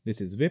This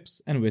is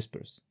Vips and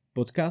Whispers,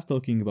 podcast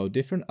talking about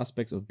different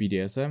aspects of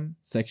BDSM,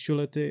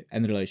 sexuality,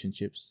 and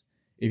relationships.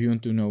 If you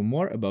want to know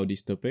more about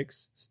these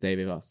topics, stay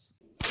with us.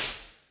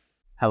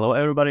 Hello,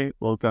 everybody.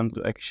 Welcome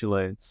to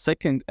actually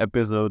second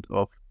episode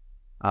of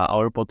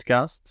our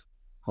podcast.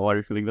 How are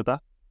you feeling with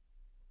that?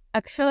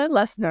 Actually,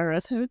 less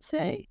nervous, I would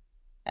say.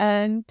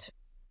 And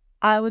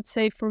I would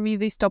say for me,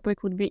 this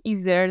topic would be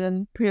easier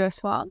than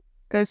previous one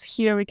because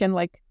here we can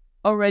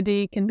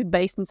already can be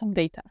based on some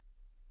data.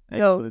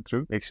 Actually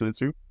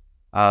true.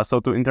 So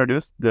to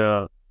introduce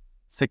the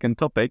second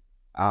topic,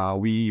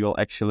 we will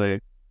actually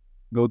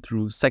go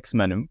through sex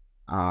menu.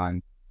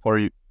 And for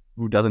you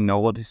who doesn't know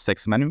what is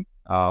sex menu,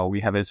 we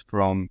have it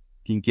from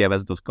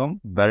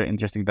kinkyabs.com. Very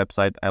interesting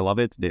website. I love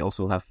it. They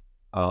also have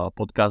a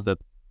podcast that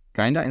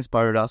kind of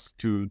inspired us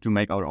to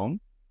make our own.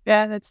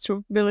 Yeah, that's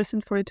true. We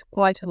listened for it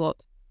quite a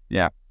lot.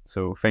 Yeah.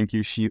 So thank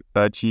you,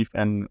 Chief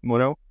and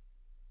Mono.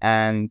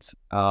 And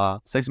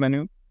sex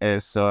menu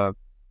is a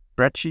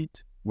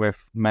spreadsheet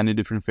with many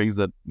different things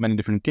many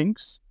different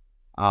kinks,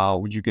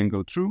 which you can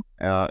go through.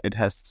 It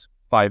has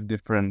 5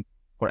 different,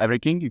 for every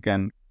kink, you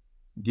can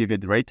give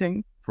it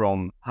rating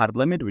from hard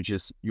limit, which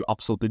is you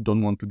absolutely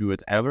don't want to do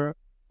it ever.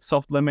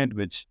 Soft limit,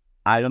 which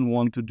I don't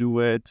want to do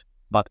it,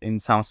 but in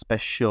some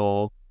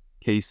special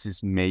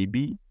cases,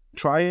 maybe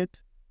try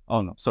it.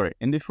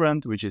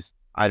 Indifferent, which is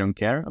I don't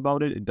care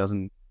about it. It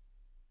doesn't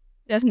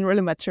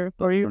really matter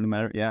for you. Doesn't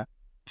matter, yeah.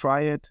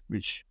 Try it,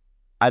 which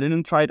I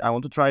didn't try it, I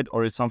want to try it,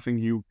 or it's something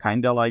you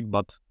kind of like,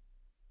 but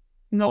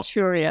not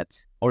sure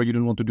yet. Or you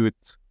don't want to do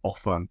it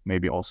often,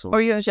 maybe also.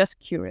 Or you're just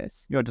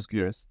curious. You're just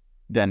curious.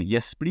 Then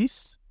yes,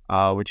 please,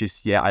 which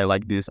is, yeah, I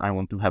like this, I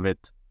want to have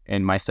it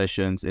in my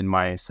sessions, in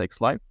my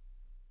sex life.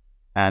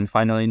 And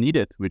finally, need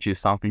it, which is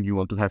something you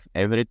want to have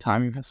every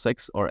time you have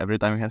sex, or every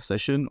time you have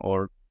session,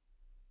 or...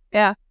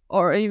 Yeah,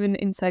 or even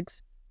in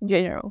sex in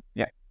general.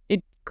 Yeah.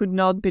 It could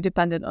not be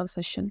dependent on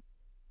session.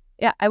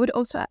 Yeah, I would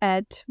also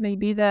add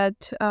maybe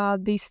that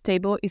this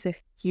table is a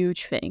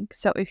huge thing.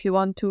 So if you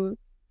want to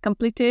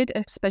complete it,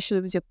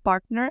 especially with your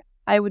partner,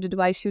 I would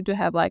advise you to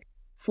have at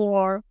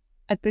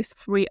least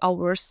 3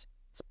 hours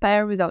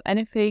spare without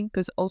anything.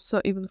 Because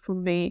also even for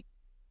me,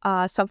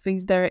 some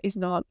things there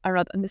are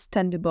not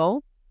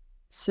understandable.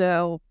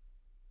 So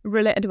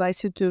really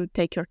advise you to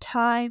take your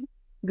time,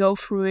 go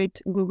through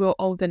it, Google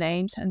all the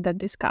names, and then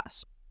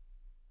discuss.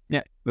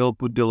 Yeah, we'll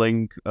put the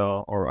link,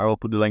 or I will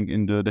put the link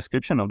in the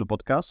description of the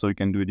podcast, so you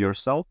can do it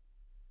yourself.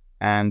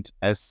 And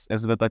as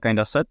Veta kind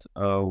of said,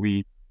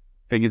 we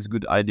think it's a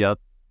good idea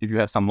if you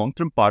have some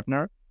long-term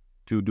partner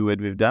to do it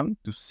with them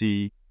to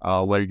see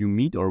where you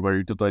meet or where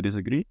you totally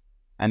disagree.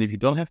 And if you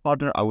don't have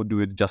partner, I would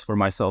do it just for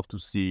myself to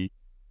see,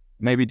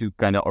 maybe to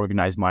kind of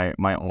organize my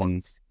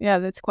own. Yeah,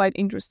 that's quite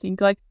interesting.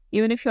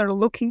 Even if you're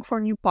looking for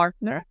a new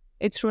partner,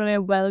 it's really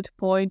a valid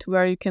point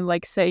where you can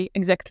say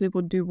exactly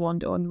what do you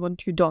want and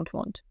what you don't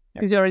want.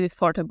 Because you already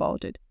thought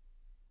about it.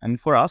 And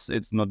for us,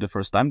 it's not the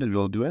first time that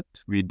we'll do it.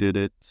 We did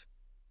it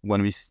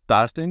when we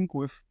starting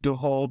with the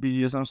whole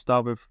BDSM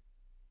stuff with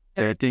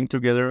dating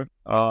together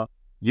a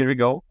year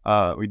ago.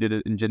 We did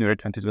it in January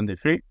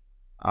 2023.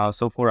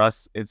 So for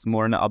us, it's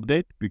more an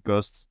update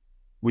because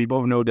we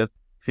both know that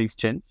things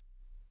change.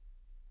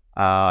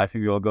 I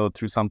think we'll go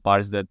through some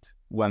parts that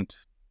went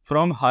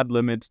from hard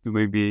limits to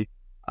maybe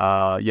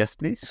yes,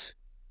 please.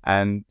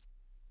 And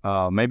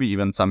maybe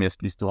even some yes,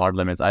 please to hard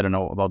limits. I don't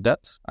know about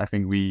that. I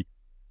think we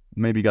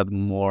maybe got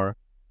more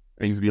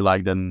things we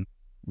like than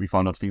we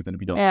found out things that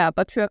we don't. Yeah,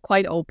 but we are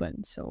quite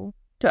open, so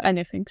to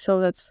anything.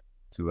 So that's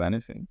to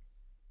anything.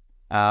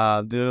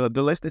 The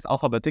list is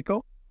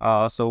alphabetical.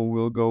 So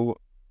we'll go,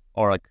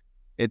 or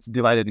it's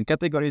divided in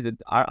categories that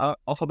are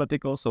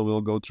alphabetical. So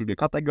we'll go through the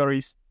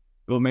categories.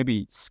 We'll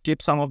maybe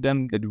skip some of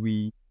them that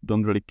we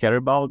don't really care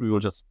about. We will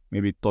just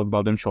maybe talk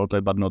about them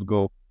shortly, but not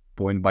go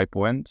point by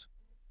point.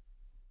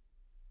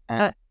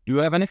 Do you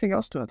have anything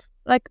else to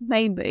add?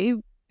 Maybe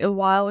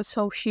while it's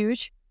so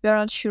huge, we're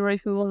not sure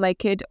if we will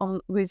make it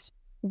with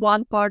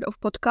one part of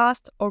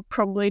podcast or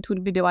probably it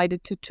will be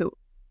divided to 2.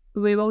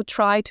 We will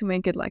try to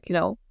make it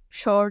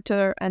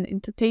shorter and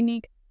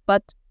entertaining,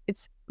 but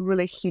it's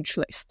really huge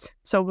list.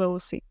 So we will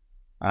see.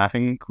 I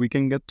think we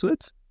can get to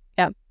it.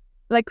 Yeah.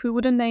 We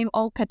wouldn't name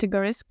all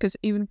categories because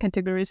even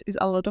categories is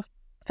a lot of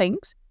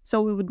things.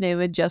 So we would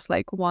name it just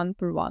one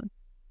per one.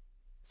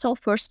 So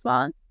first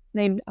one,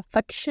 named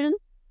affection.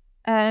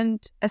 And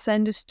as I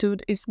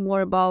understood, is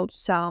more about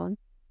some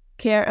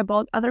care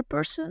about other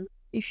person,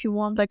 if you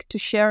want to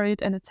share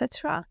it and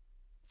etc.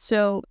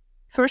 So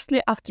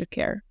firstly,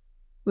 aftercare.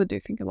 What do you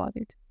think about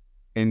it?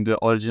 In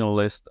the original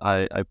list,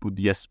 I put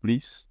yes,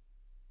 please.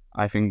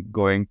 I think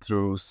going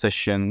through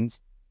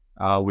sessions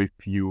with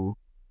you,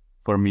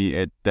 for me,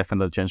 it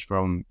definitely changed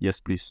from yes,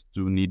 please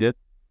to need it.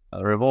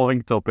 A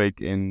revolving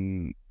topic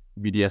in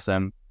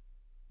BDSM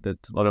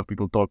that a lot of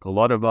people talk a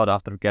lot about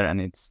aftercare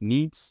and its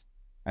needs.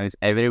 And it's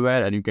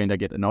everywhere, and you kind of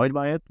get annoyed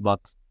by it.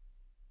 But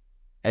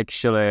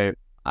actually,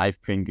 I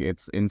think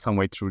it's in some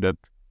way true that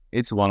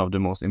it's one of the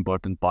most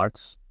important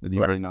parts that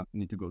you really not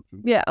need to go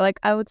through. Yeah,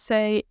 I would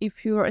say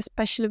if you're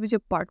especially with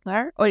your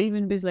partner or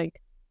even with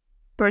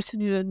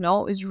person you don't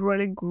know is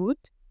really good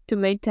to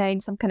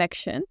maintain some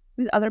connection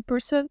with other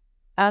person.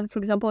 And for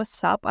example, as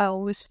sub, I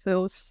always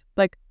feel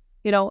like,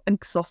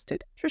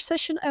 exhausted after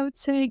session, I would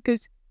say,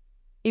 because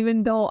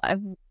even though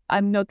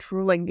I'm not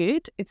ruling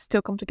it, it's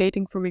still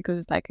complicating for me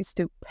because like it's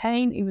still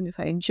pain, even if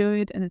I enjoy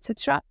it and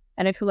etc.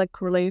 And I feel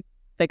like really,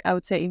 like I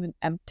would say even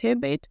empty a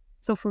bit.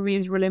 So for me,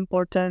 it's really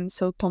important.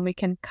 So Tommy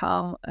can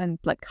come and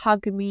like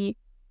hug me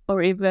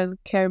or even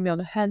carry me on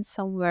the hand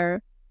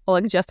somewhere, or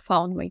like just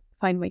find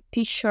my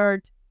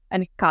t-shirt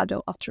and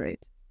cuddle after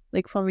it.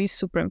 Like for me, it's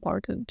super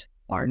important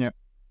part. Yeah.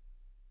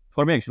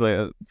 For me,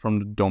 actually, from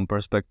the dom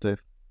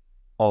perspective,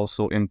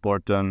 also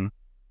important,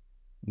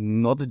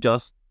 not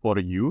just for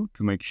you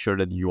to make sure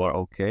that you are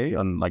okay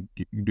and like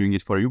doing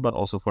it for you, but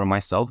also for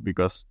myself,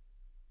 because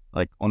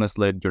like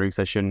honestly, during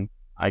session,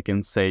 I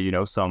can say,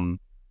 some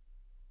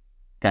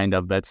kind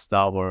of bad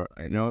stuff or,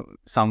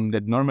 some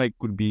that normally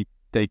could be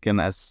taken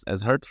as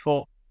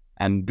hurtful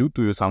and do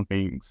to you some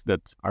things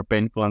that are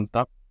painful and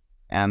stuff.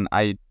 And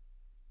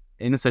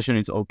in a session,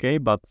 it's okay,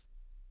 but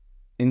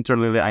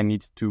internally, I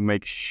need to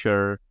make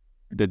sure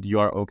that you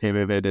are okay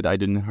with it, that I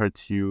didn't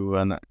hurt you.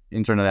 And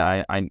internally,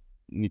 I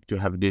need to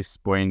have this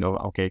point of,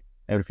 okay,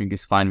 everything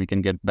is fine. We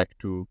can get back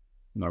to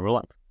normal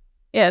life.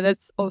 Yeah,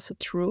 that's also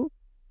true.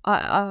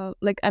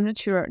 Like, I'm not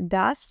sure,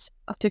 does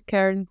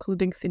aftercare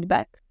including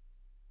feedback?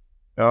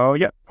 Oh,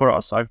 yeah. For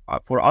us,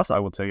 I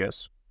would say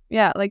yes.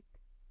 Yeah, like,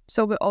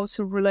 so we're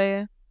also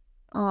really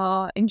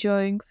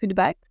enjoying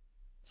feedback.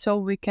 So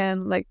we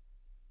can like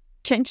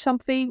change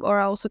something, or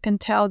I also can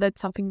tell that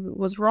something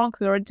was wrong.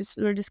 We were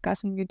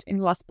discussing it in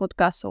last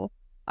podcast, so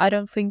I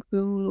don't think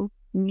we will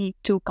need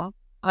to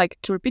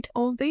to repeat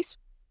all of this.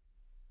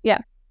 Yeah,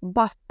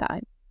 bath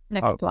time.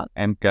 Next one.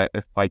 And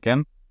if I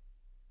can,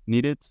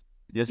 need it?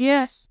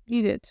 Yes,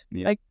 need it.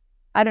 Yeah. Like,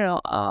 I don't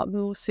know.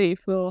 We'll see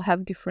if we'll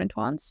have different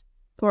ones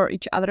for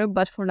each other,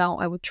 but for now,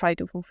 I would try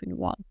to fulfill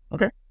one.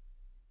 Okay.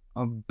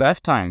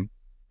 Bath time.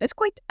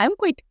 I'm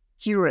quite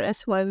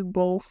curious why we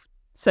both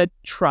said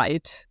try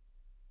it.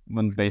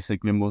 When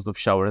basically most of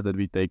showers that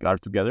we take are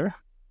together.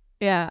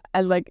 Yeah,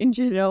 and like in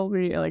general,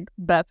 we like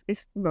bath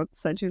is not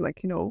such a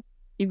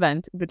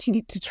event, but you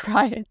need to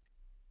try it.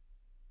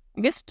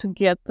 I guess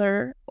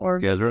together or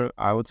together.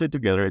 I would say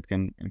together. It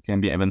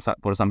can be even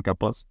for some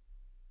couples.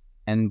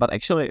 But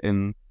actually,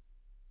 in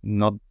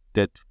not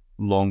that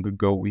long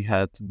ago, we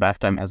had bath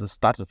time as a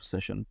start of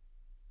session.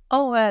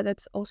 Oh, yeah,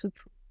 that's also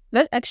true.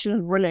 That's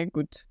actually really a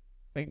good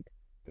thing.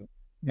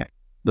 Yeah,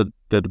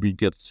 that we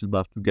get to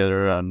bath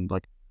together and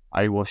like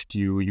I washed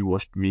you, you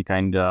washed me,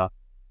 kinda.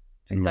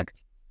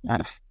 Exactly.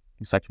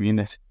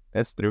 Exactly.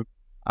 That's true.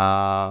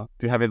 To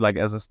have it like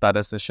as a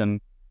starter session,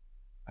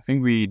 I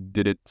think we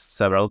did it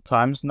several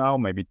times now,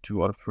 maybe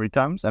 2 or 3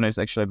 times, and it's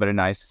actually very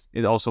nice.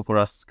 It also for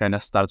us kind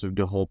of starts with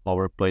the whole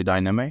power play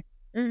dynamic.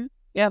 Mm-hmm.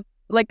 Yeah,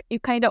 like you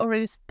kind of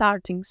already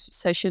starting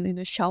session in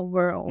a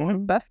shower or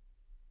bath,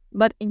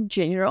 but in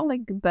general,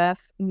 like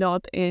bath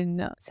not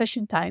in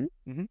session time.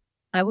 Mm-hmm.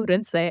 I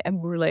wouldn't say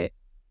I'm really,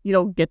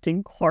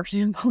 getting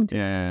horny about it.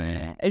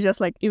 Yeah. It's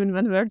just like even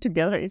when we're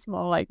together, it's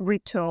more like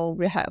ritual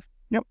we have.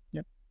 Yep.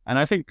 And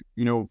I think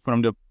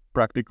from the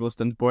practical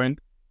standpoint,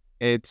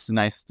 it's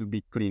nice to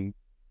be clean.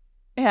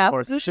 Yeah.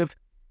 For session.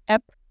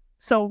 Yep.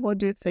 So what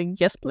do you think?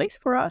 Yes, please,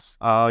 for us?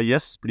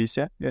 Yes, please.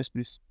 Yeah. Yes,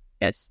 please.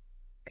 Yes.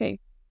 Okay.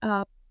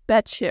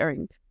 Bed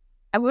sharing.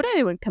 I wouldn't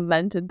even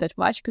comment it that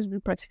much because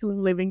we're practically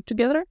living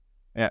together.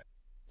 Yeah.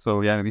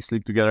 So yeah, we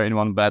sleep together in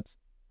one bed.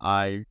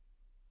 I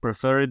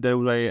prefer it that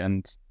way,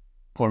 and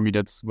for me,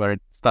 that's where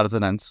it starts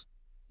and ends.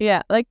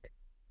 Yeah, like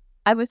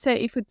I would say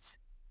if it's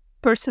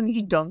person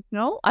you don't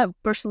know, I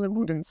personally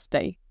wouldn't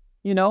stay,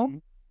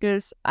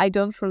 because I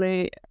don't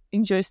really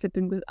enjoy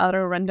sleeping with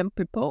other random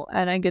people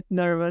and I get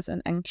nervous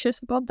and anxious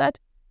about that.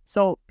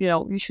 So,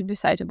 you should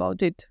decide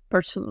about it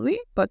personally,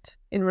 but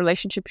in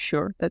relationship,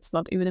 sure, that's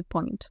not even a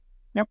point.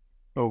 Yep.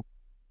 So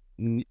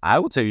I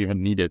would say you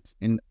even need it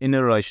in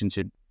a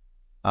relationship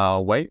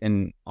way,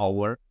 in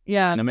our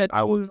dynamic.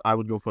 I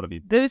would go for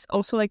it. That is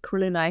also like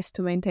really nice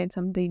to maintain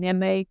some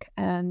dynamic,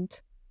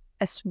 and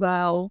as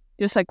well,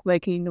 just like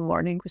waking in the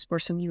morning with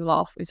person you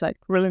love is like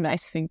really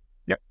nice thing.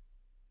 Yep.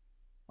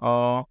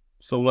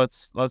 So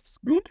let's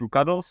go through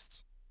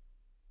cuddles.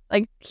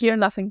 Like here,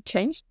 nothing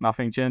changed.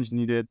 Nothing changed.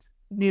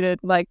 Needed.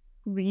 Like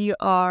we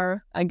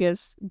are, I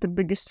guess, the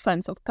biggest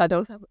fans of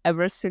cuddles I've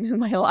ever seen in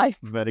my life.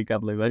 Very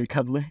cuddly. Very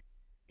cuddly.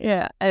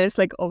 Yeah, and it's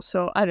like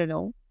also, I don't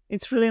know,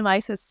 it's really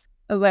nice as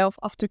a way of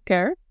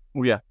aftercare.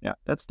 Oh yeah,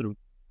 that's true.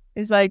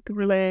 It's like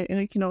really,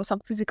 some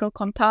physical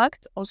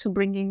contact, also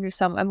bringing you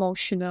some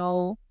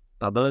emotional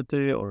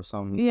stability or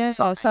some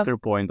center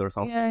point or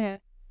something. Yeah,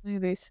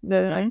 like this.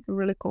 They're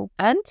really cool.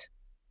 And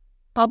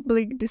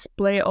public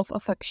display of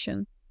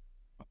affection.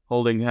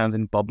 Holding hands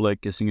in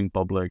public, kissing in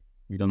public.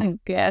 We don't have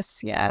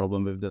a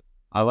problem with that.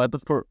 I like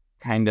that for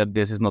kind of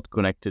this is not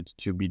connected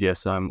to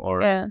BDSM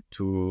or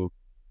to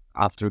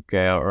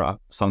aftercare or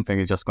something.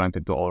 It's just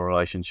connected to our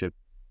relationship.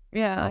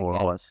 Yeah,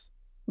 or us.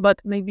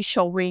 But maybe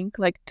showing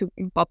like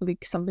in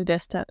public some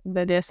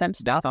BDSM.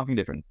 That's something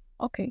different.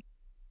 Okay.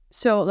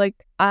 So like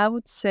I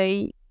would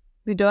say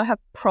we don't have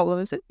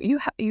problems.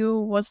 You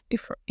was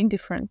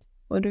indifferent.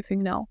 What do you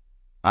think now?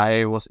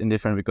 I was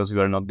indifferent because we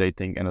are not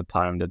dating in a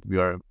time that we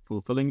are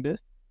fulfilling this.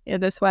 Yeah,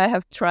 that's why I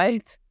have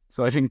tried.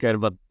 So I didn't care,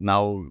 but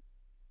now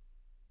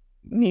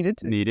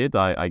Needed.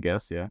 I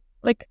guess, yeah.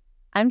 Like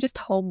I'm just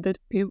hope that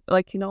people,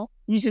 like,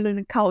 usually in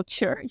the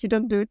culture, you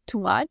don't do it too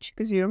much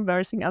because you're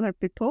embarrassing other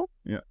people.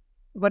 Yeah.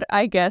 But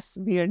I guess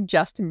we are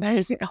just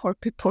embarrassing our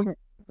people,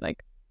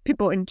 like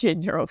people in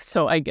general.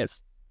 So I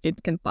guess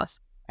it can pass.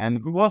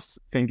 And we was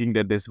thinking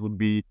that this would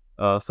be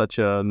such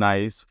a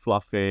nice,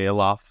 fluffy,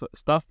 laugh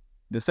stuff.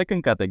 The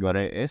second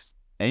category is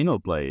anal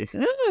play.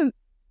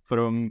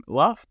 From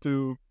laugh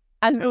to...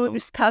 And we will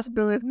discuss,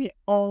 believe me,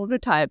 all the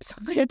types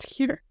of it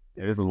here.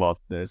 There is a lot.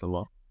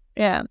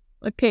 Yeah.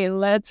 Okay,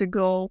 let's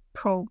go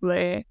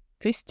probably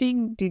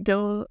fisting,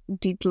 dildos,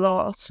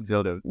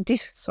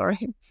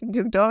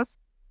 dildos,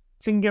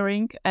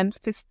 fingering, and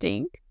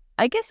fisting.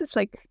 I guess it's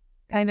like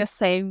kind of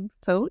same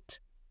thought,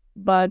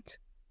 but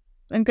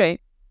okay.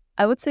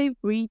 I would say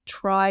we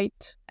tried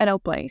anal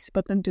plays,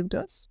 but not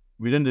dildos.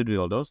 We didn't do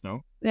all those,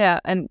 no. Yeah,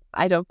 and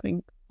I don't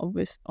think,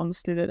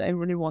 honestly, that I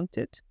really want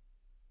it.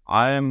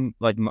 I am,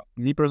 like,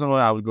 me personally,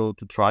 I would go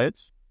to try it.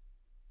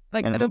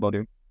 Like, And how about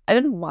you? I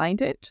don't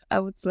mind it. I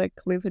would like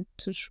leave it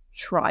to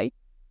try,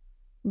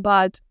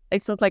 but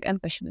it's not like I'm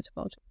passionate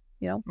about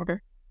it. Okay.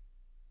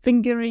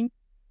 Fingering,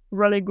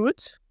 really good,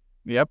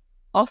 Yep.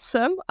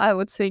 awesome. I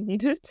would say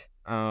needed.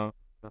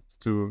 That's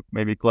to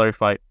maybe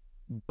clarify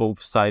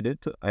both-sided,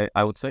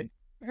 I would say.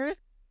 Yeah,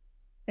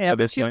 At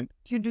this but point.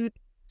 you do it.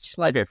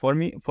 Like, Okay, for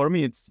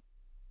me, it's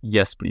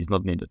yes, please,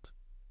 not needed.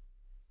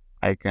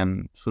 I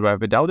can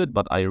survive without it,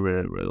 but I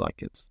really, really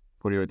like it.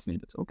 For you, it's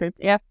needed. Okay.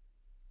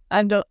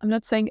 I'm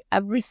not saying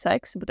every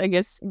sex, but I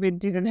guess we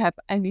didn't have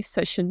any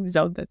session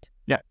without that.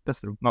 Yeah,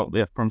 that's true. No,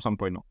 yeah, from some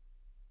point, no.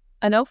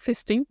 I know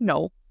fisting,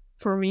 no.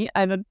 For me,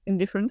 I'm not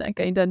indifferent. I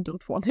kinda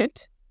don't want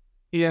it.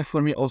 Yeah,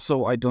 for me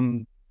also, I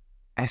don't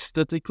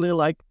aesthetically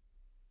like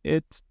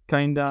it,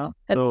 kinda.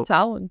 At So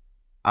town.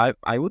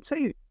 I would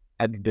say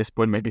at this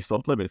point maybe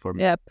soft limit for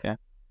me. Yep. Yeah.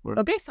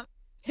 Okay, so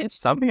it's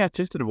Something I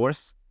changed to the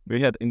worse. We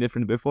had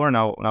indifferent before.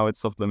 Now it's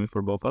soft limit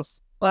for both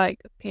us. like,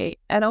 okay,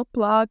 anal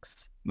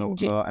plugs. No,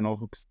 and all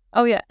hooks.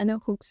 Oh yeah, anal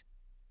hooks.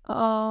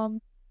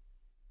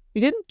 We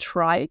didn't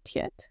try it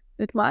yet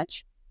that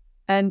much,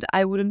 and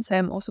I wouldn't say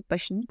I'm also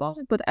passionate about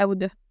it, but I would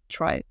definitely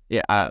try it.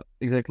 Yeah,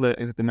 exactly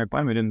my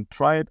point. We didn't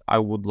try it. I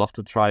would love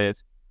to try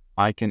it.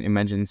 I can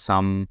imagine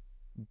some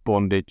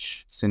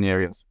bondage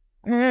scenarios.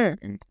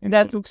 In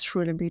That looks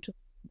really beautiful.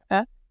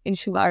 In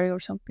Shibari or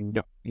something.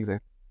 Yeah,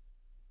 exactly.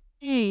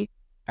 Hey,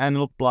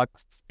 Anal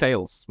plugs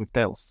with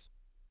tails.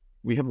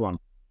 We have one.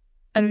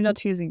 and we're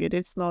not using it.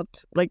 It's not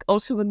like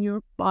also when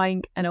you're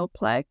buying anal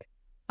plug,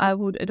 I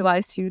would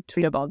advise you to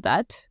read about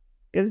that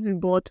because we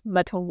bought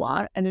metal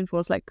one and it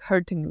was like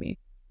hurting me.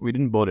 We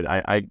didn't bought it.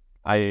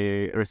 I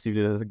received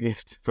it as a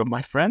gift from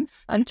my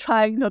friends. I'm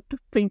trying not to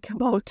think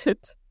about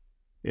it.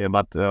 Yeah,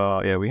 but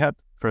we had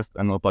first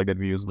anal plug that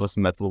we used was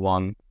metal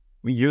one.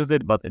 We used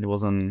it, but it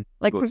wasn't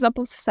Like good. for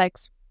example,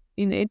 sex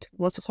in it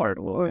was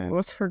horrible or Yeah. it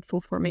was hurtful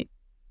for me.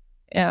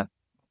 Yeah.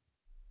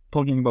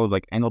 Talking about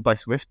like anal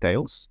plugs with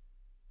tails,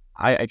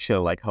 I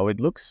actually like how it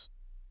looks.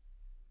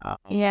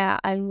 Yeah,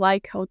 I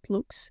like how it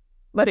looks,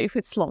 but if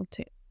it's long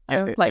tail, I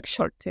Yeah, don't like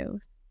short tail.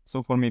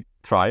 So for me,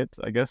 try it,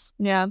 I guess.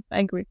 Yeah, I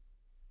agree.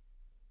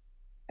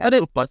 But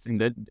Anal plugs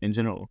in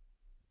general.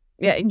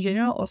 yeah, in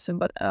general, awesome.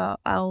 But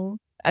I'll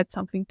add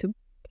something to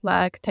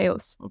plug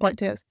tails. Plug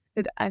tails.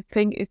 I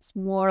think it's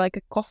more like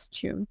a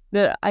costume.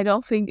 That I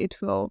don't think it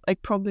will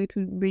probably it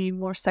will be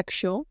more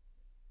sexual.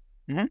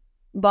 Mhm.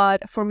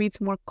 But for me, it's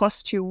more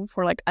costume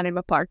for like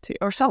anime party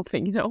or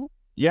something.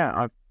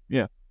 Yeah,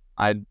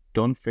 I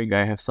don't think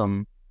I have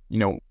some.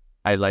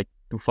 I like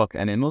to fuck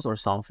animals or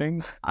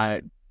something.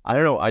 I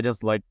don't know. I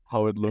just like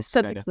how it looks.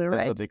 Aesthetically,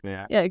 right? Aesthetically,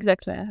 yeah. Yeah,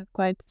 exactly. I have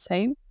quite the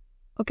same.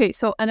 Okay,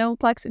 so anal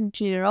plugs in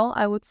general,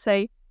 I would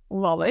say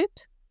love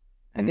it.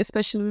 And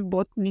especially we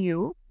bought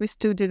new. We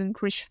still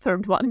didn't reach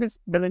third one because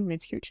believe me,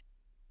 it's huge.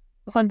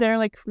 But they're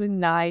like really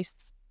nice.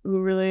 We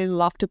really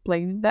love to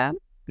play with them.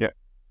 Yeah.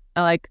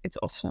 And it's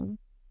awesome.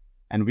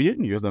 And we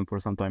didn't use them for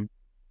some time.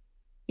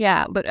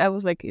 Yeah, but I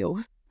was like, yo,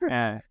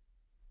 Yeah.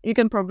 you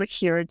can probably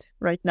hear it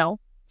right now.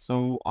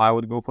 So I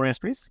would go for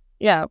Esprit.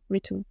 Yeah,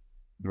 me too.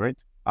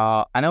 Great.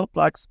 Anal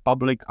plugs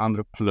public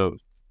under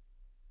clothes.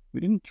 We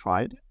didn't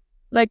try it.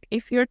 Like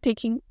if you're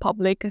taking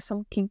public as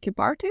some kinky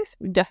parties,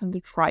 we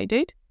definitely tried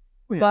it.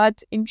 Oh, yeah.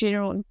 But in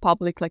general, in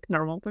public, like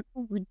normal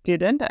people, we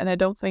didn't, and I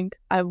don't think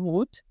I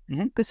would,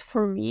 because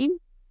for me,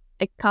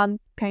 I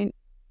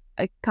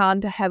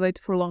can't have it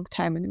for a long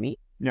time in me.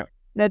 Yeah.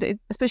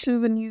 Especially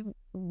when you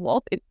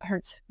walk, it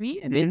hurts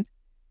me a bit.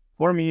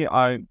 For me,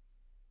 I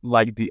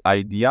like the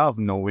idea of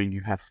knowing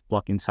you have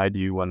plug inside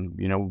you when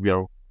we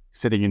are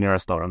sitting in a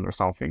restaurant or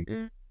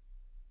something.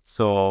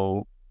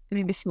 So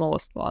Maybe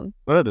smallest one.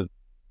 well,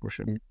 for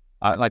sure.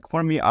 Like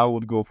for me, I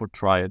would go for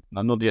try it.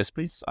 Not yes,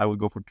 please. I would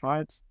go for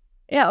try it.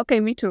 Yeah, okay,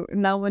 me too.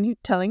 Now when you're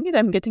telling it,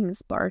 I'm getting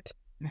inspired.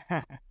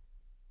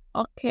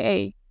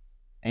 Okay,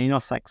 anal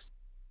sex.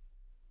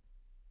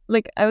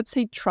 Like, I would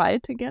say try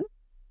it again.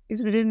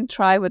 Because we didn't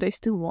try what I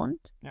still want.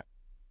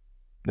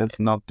 That's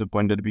not the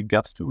point that we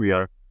got to. We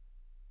are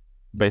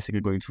basically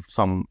going through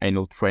some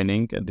anal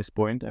training at this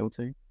point, I would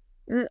say.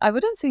 I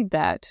wouldn't say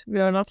that. We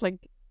are not like,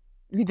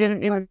 we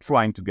didn't even,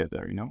 Trying to get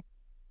there, you know?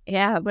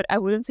 yeah, but I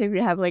wouldn't say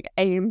we have like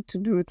aim to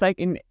do it like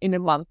in a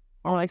month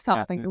or like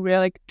something. yes. We're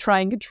like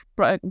trying it,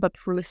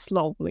 but really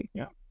slowly.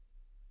 Yeah.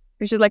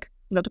 Which is like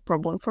not a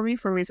problem for me.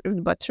 For me, it's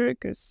even better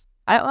because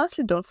I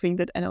honestly don't think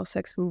that anal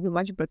sex will be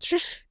much better.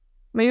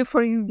 Maybe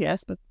for you,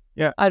 yes, but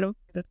Yeah. I don't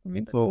think that for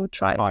me. But So we'll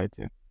try it. try it,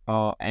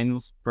 yeah. Anal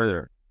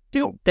spreader.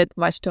 Do that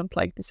much don't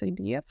like this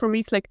idea. For me,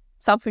 it's like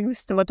something with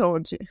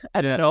stomatology.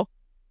 I don't Yeah. know.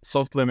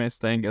 Soft limit,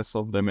 staying as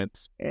soft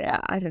limits. Yeah,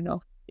 I don't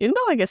know. Even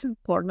though I guess in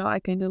porno, I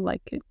kind of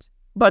like it.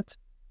 But,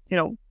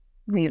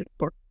 weird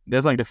porn.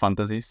 There's like the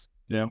fantasies.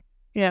 Yeah.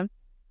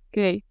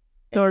 Okay.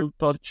 Anal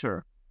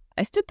torture.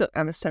 I still don't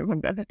understand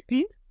what that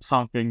means.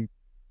 Something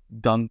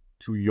done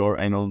to your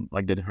anal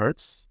like that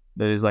hurts.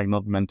 That is like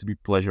not meant to be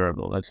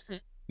pleasurable. That's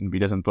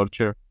BDSM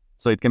torture.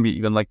 So it can be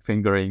even like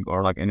fingering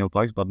or like anal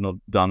plugs, but not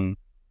done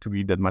to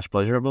be that much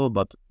pleasurable,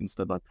 but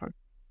instead like hurt.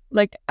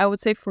 Like, I would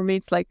say for me,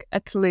 it's like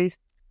at least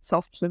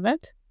soft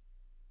limit.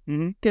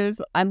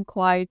 Because I'm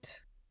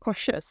quite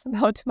cautious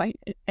about my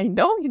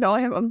anal.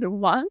 I have only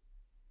one.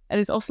 And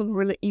it's also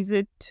really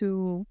easy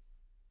to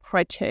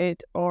scratch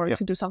it or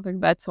to do something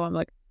bad. So I'm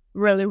like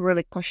really,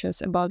 really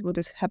cautious about what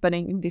is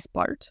happening in this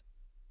part.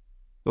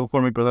 So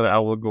for me personally, I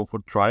will go for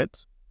try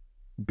it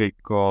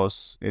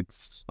because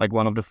it's like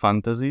one of the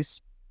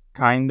fantasies,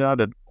 kinda.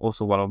 That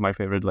also one of my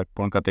favorite like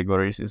porn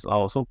categories is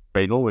also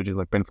painful, which is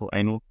like painful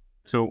anal.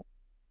 So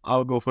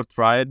I'll go for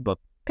try it, but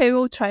Okay,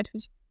 we'll try it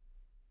with you.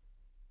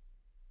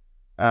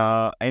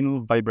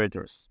 anal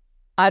vibrators.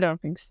 I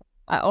don't think so.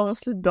 I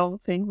honestly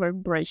don't think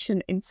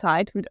vibration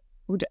inside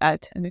would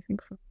add anything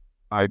for me.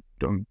 I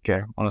don't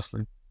care,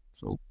 honestly.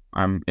 So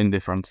I'm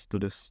indifferent to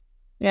this.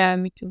 Yeah,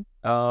 me too.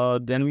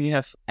 Then we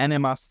have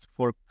enemas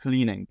for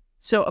cleaning.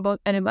 So about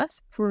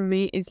enemas, for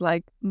me, is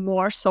like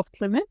more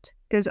soft limit.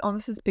 Because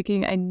honestly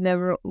speaking, I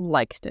never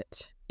liked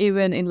it.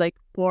 Even in like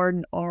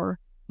porn or...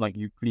 Like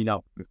you clean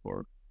up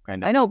before,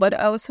 kind of. I know, but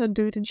I also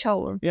do it in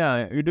shower.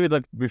 Yeah, you do it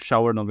like with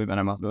shower, not with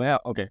enemas. But yeah,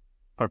 okay.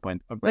 Fair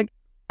point. Like,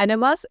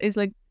 enemas is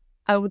like,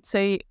 I would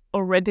say,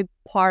 already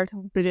part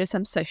of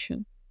BDSM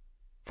session.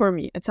 For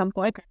me, at some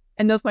point.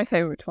 And that's my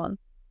favorite one.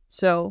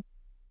 So,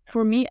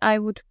 for me, I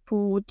would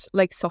put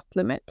like soft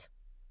limit.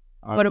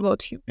 What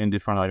about you?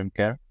 Indifferent, I don't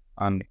care.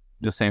 And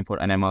the same for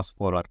enemas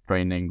for like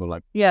training or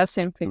like... Yeah,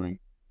 same thing. doing.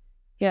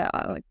 Yeah,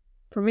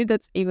 for me,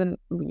 that's even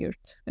weird.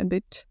 A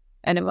bit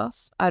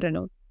enemas. I don't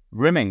know.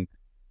 Rimming.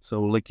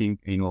 So licking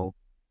anal.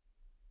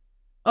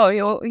 Oh,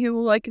 you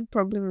will like it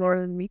probably more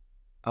than me.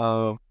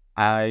 I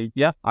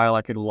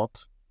like it a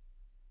lot.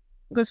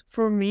 Because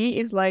for me,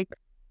 it's like,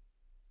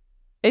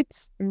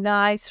 it's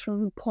nice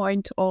from the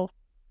point of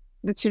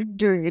that you're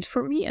doing it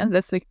for me. And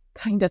that's like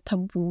kind of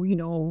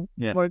taboo,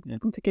 more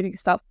complicated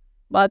stuff.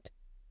 But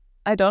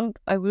I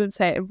wouldn't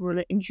say I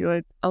really enjoy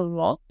it a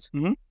lot.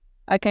 Mhm.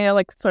 I kind of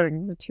like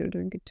feeling that you're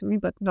doing it to me,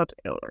 but not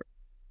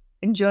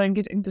enjoying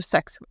it in the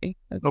sex way.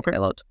 Okay. A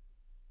lot.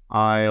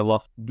 I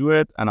love to do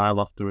it and I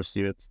love to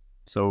receive it.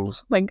 So Oh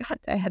my God,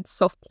 I had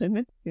soft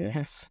limit.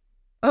 yes.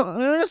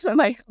 Oh, so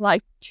my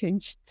life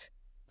changed.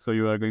 So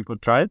you are going for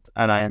try it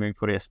and I am going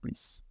for yes,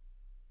 please.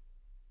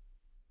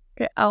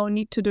 Okay, I'll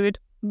need to do it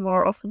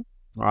more often.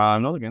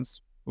 I'm not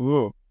against.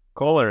 Ooh,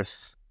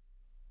 colors.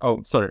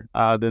 Oh, sorry.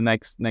 The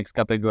next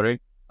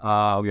category. We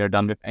are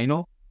done with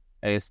anal.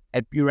 Is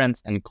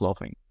appearance and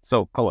clothing.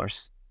 So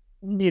colors.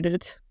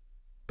 Needed.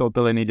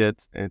 Totally needed.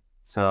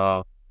 It's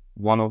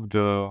one of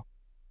the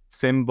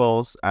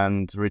symbols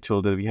and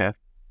ritual that we have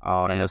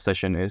in a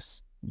session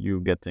is you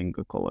getting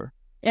a color.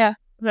 Yeah,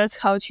 that's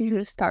how it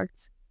usually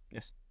starts.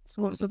 Yes.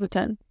 Most of the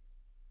time.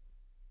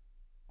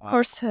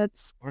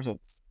 Corsets.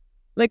 Corsets.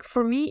 Like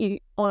for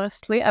me,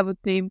 honestly, I would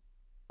name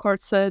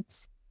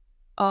corsets,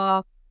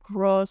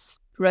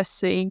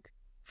 cross-dressing,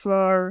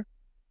 fur,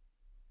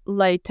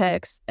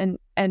 latex, and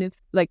if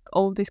like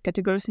all these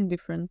categories in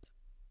different.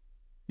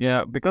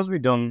 Yeah, because we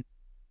don't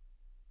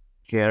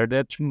care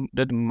that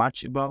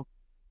much about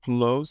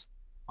clothes,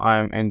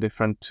 I'm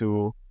indifferent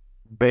to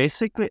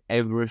basically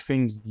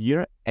everything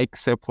here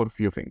except for a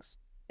few things.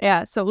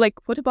 Yeah, so like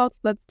what about,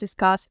 let's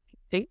discuss a few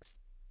things.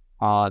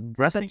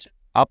 Dressing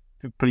up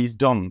to please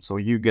Dom, so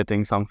you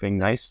getting something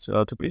nice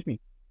to please me.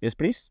 Yes,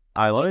 please.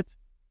 I love it.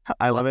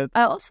 I love it.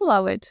 I also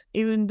love it,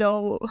 even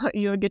though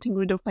you're getting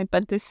rid of my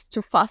panties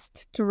too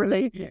fast to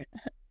really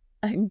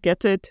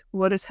get it,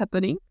 what is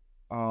happening.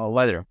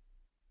 Leather.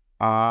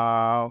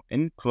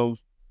 In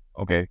clothes.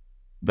 Okay,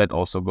 that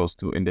also goes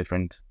to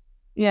indifferent.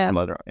 Yeah.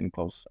 Leather in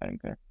clothes. I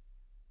don't care.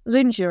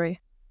 Lingerie.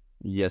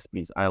 Yes,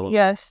 please. I love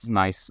Yes.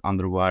 nice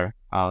underwear.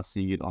 I'll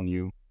see it on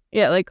you.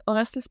 Yeah, like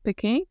honestly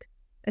speaking,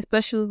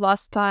 especially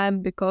last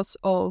time because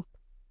of,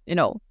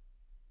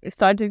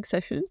 starting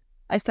sessions,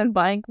 I started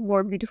buying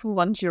more beautiful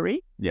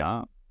lingerie.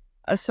 Yeah.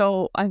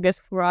 So I guess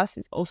for us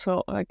it's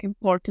also like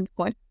important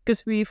point.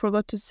 because we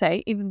forgot to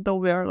say, even though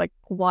we are like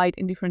quite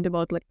indifferent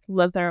about like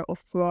leather or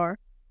fur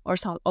or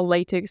some or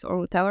latex or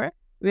whatever,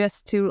 we are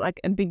still like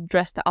a bit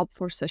dressed up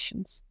for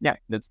sessions. Yeah,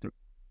 that's true.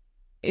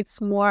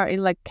 It's more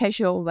in like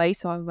casual way.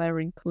 So I'm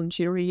wearing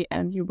lingerie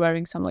and you're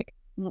wearing some like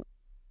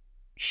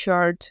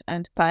shirt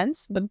and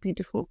pants, but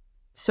beautiful.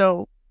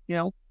 So, you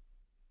know.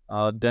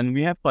 Then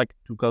we have like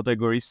two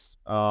categories,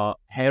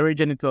 hairy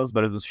genitals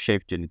versus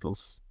shaved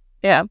genitals.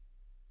 Yeah.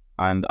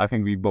 And I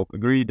think we both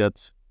agree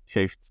that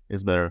shaved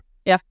is better.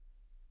 Yeah.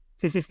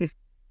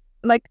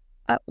 Like,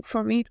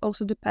 for me, it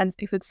also depends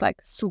if it's like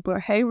super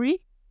hairy.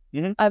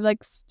 Mhm. I'm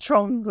like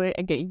strongly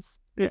against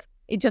because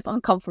it's just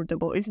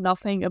uncomfortable. It's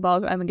nothing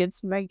about I'm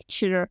against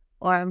nature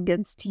or I'm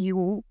against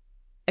you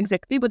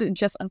exactly, but it's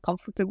just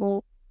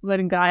uncomfortable when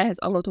a guy has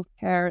a lot of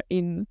hair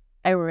in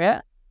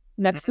area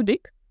next to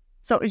dick.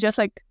 So it's just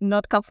like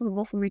not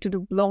comfortable for me to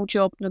do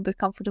blowjob, not that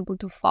comfortable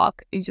to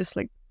fuck. It's just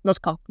like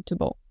not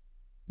comfortable.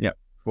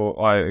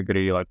 I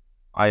agree. Like,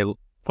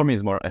 for me,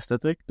 it's more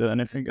aesthetic than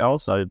anything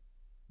else.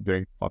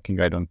 During fucking,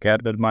 I don't care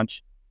that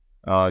much.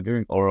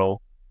 During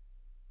oral,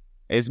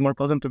 it's more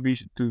pleasant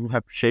to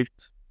have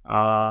shaved.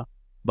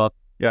 But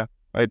yeah,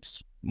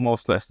 it's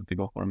mostly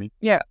aesthetical for me.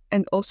 Yeah,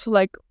 and also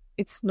like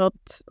it's not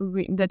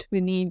that we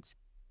need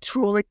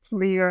truly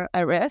clear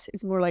areas.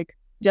 It's more like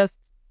just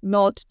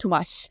not too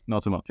much.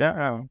 Not too much.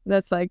 Yeah.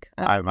 That's like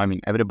I mean,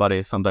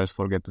 everybody sometimes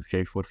forget to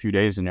shave for a few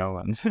days, and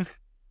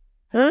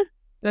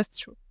that's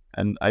true.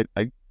 and I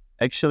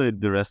actually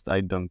the rest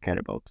I don't care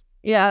about.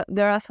 Yeah,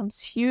 there are some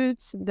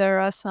suits, there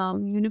are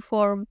some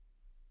uniform,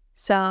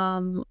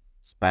 some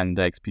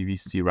Spandex,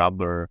 PVC,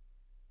 rubber,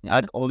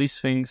 like all these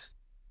things.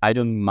 I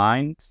don't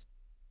mind.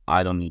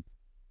 I don't need.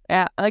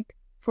 Yeah, like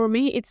for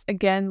me, it's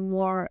again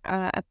more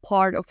a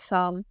part of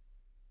some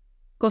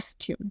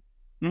costume.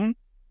 Mhm.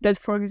 That,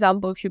 for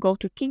example, if you go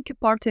to kinky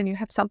party and you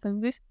have something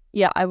like this,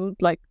 yeah, I would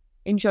like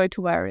enjoy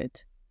to wear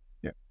it.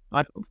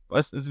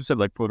 As you said,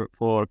 like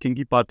for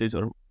kinky parties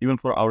or even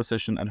for our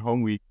session at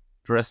home, we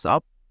dress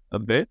up a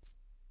bit,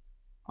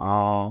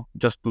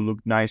 just to look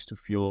nice, to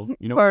feel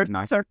For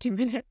nice. 30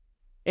 minutes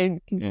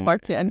in kinky Yeah.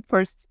 party and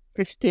first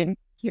 15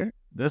 here.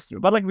 That's true.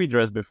 But like we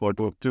dress before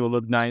to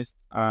look nice,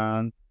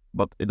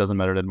 but it doesn't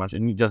matter that much.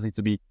 And it just needs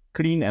to be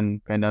clean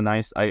and kind of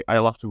nice. I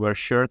love to wear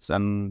shirts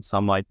and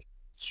some like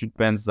suit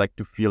pants, like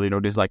to feel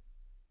this like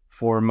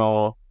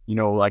formal.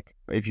 Like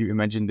if you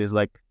imagine this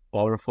like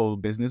powerful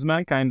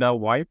businessman kind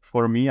of vibe.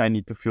 For me, I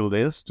need to feel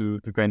this to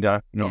kind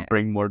of Yeah.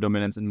 bring more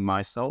dominance in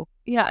myself.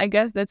 Yeah, I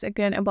guess that's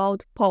again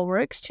about power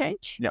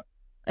exchange. Yeah.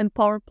 And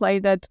power play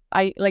that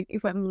I like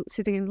if I'm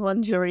sitting in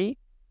lingerie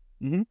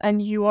Mhm.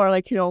 and you are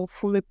like,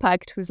 fully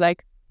packed with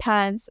like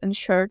pants and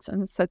shirts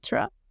and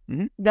etc.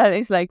 Mhm. That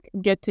is like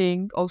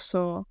getting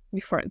also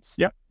difference.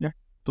 Yeah,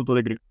 totally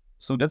agree.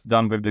 So that's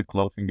done with the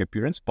clothing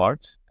appearance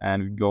part,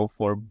 and we go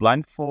for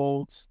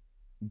blindfolds,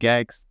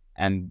 gags,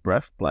 and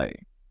breath play.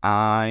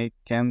 I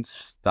can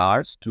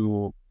start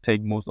to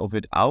take most of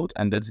it out,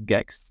 and that's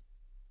gags.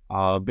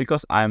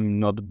 Because I'm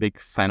not a big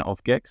fan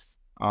of gags.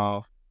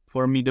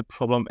 For me, the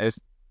problem is,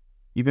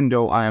 even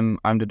though I'm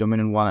the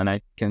dominant one,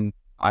 and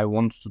I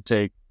want to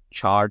take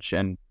charge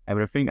and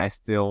everything, I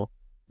still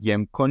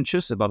am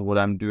conscious about what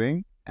I'm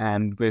doing.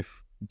 And with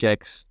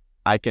gags,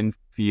 I can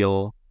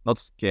feel not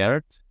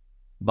scared,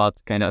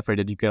 but kind of afraid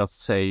that you cannot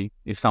say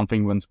if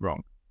something went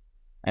wrong.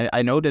 And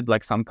I know that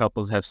like some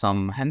couples have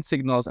some hand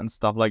signals and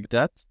stuff like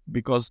that.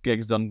 Because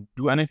gags don't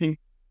do anything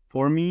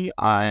for me,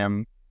 I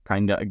am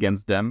kind of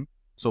against them.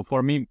 So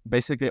for me,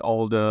 basically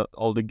all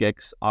the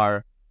gags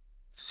are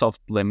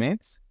soft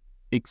limits,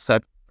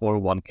 except for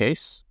one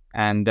case,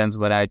 and that's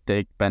when I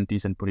take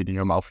panties and put it in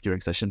your mouth during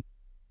session.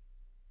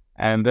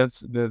 And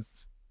that's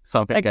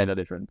something Like- kind of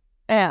different.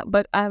 Yeah,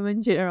 but I'm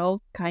in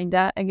general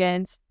kinda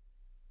against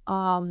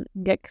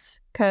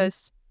gags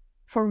because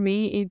for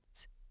me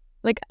it's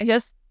like I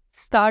just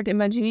start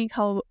imagining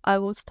how I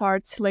will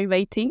start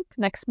salivating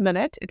next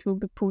minute. It will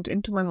be put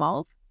into my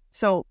mouth.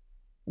 So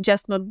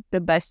just not the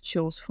best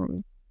choice for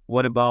me.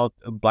 What about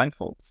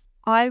blindfolds?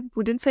 I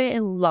wouldn't say I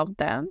love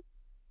them,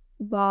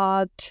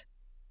 but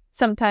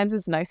sometimes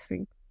it's a nice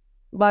thing.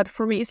 But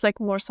for me, it's like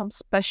more some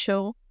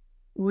special,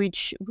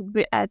 which would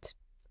be add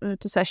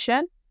to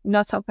session,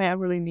 not something I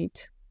really need.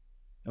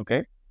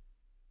 Okay.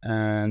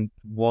 And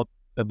what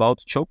about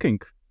choking?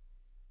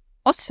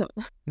 Awesome.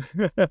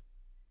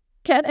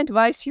 Can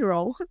advise you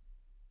all.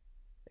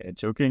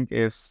 Choking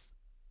is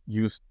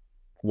used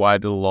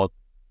quite a lot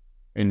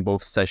in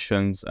both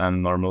sessions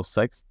and normal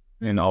sex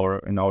in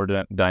our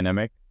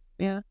dynamic.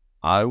 Yeah.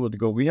 I would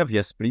go. We have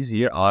yes, please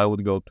here. I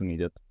would go to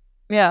need it.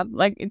 Yeah,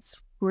 like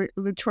it's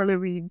literally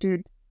we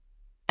do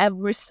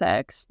every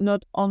sex,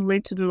 not only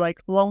to do like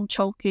long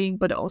choking,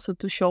 but also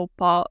to show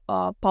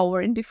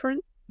power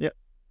indifferent. Yeah.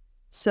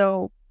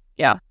 So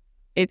yeah,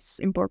 it's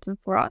important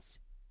for us.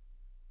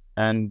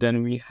 And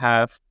then we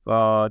have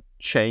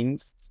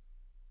chains.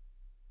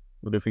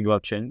 What do you think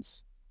about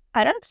chains?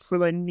 I don't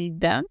really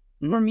need them.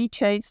 Mhm. For me,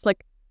 chains,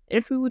 like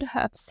if we would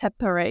have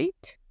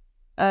separate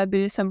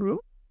BDSM room,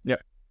 Yeah.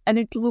 and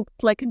it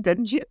looked like a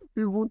dungeon,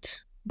 we would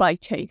buy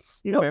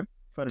chains, Yeah.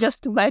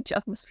 just to match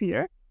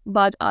atmosphere.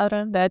 But other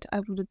than that, I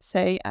wouldn't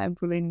say I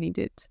really need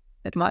it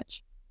that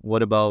much.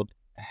 What about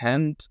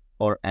hand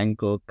or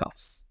ankle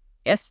cuffs?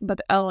 Yes, but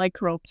I like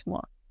ropes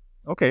more.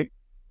 Okay,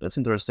 that's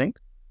interesting.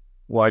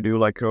 Why do you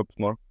like ropes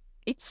more?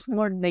 It's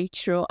more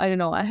natural. I don't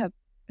know. I have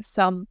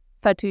some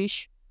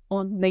fetish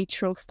on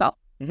natural stuff.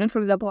 Mhm. And for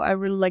example, I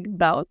really like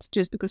belts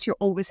just because you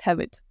always have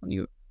it on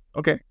you.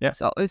 Okay, yeah.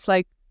 So it's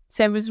like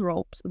same with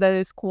ropes. That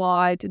is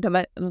quite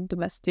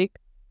domestic.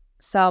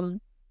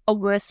 Some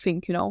obvious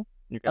thing, you know.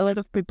 You A lot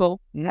of people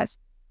Mhm. has.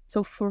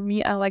 So for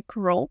me, I like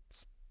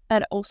ropes,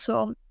 and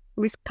also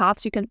with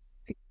cuffs, you can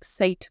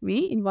fixate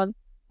me in one,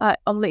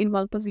 only in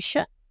one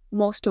position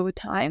most of the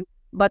time.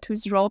 But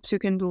with ropes, you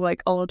can do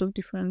like a lot of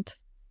different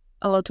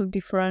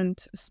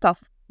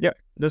stuff. Yeah,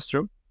 that's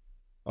true.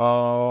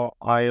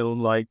 I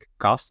like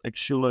cuffs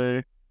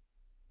actually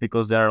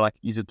because they're like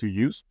easy to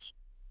use.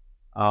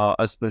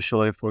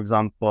 Especially for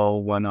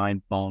example when I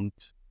bound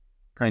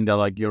kind of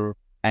like your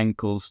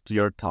ankles to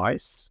your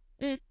thighs.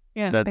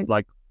 Yeah, That's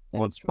like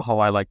what's true. how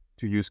I like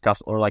to use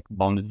cuffs or like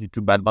bounded it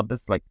to bed, but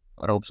that's like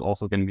ropes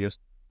also can be used.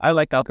 I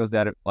like cuffs because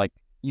they're like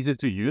easy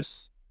to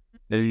use.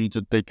 They don't need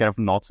to take care of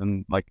knots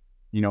and like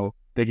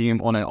taking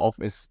them on and off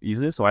is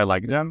easy, so I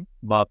like them.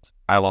 But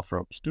I love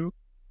ropes too.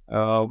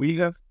 We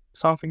have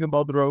something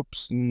about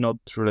ropes, not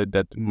really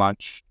that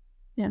much.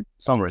 Yeah.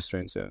 Some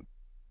restraints, yeah.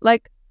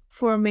 Like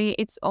for me,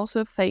 it's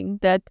also a thing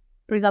that,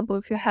 for example,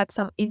 if you have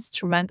some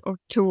instrument or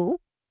tool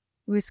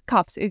with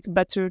cuffs, it's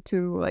better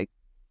to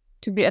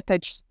be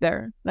attached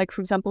there. Like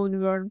for example, when we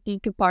were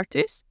PK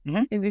parties,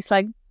 Mhm. in this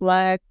like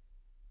black,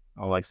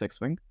 I like sex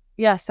swing.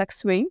 sex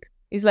swing,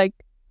 is like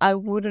I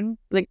wouldn't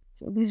like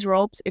these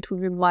ropes. It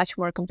would be much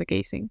more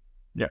complicating.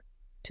 Yeah.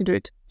 To do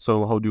it.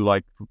 So how do you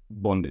like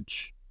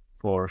bondage?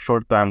 For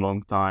short time,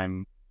 long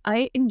time?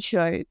 I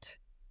enjoy it.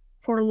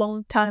 For a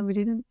long time, we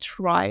didn't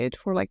try it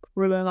for like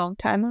really long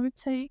time, I would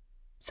say.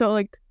 So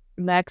like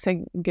max,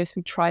 I guess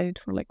we tried it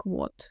for like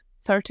what,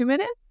 30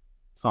 minutes?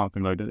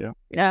 Something like that, yeah.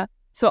 Yeah.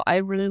 So I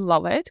really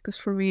love it because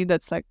for me,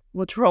 that's like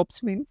what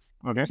ropes means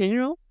Okay. in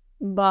general.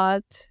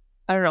 But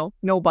I don't know,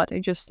 no, but I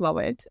just love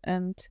it.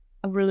 And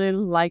I really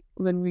like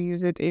when we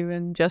use it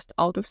even just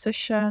out of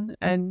session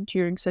and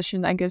during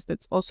session. I guess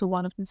that's also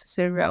one of the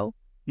necessary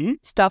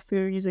stuff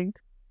we're using.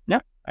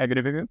 I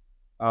agree with you.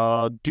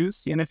 Do you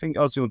see anything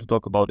else you want to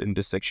talk about in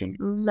this section?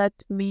 Let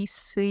me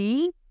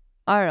see.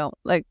 I don't know.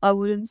 Like, I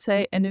wouldn't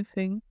say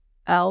anything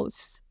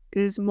else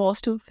because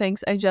most of the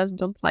things I just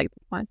don't like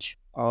that much.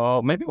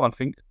 Maybe one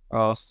thing.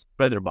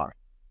 Spreader bar.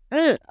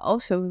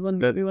 Also, we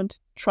want to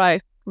try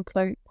it for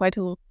quite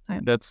a long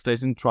time. That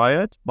stays in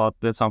try it, but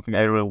that's something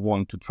I really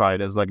want to try.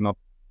 That's like not.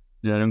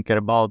 I don't care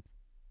about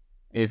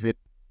if it.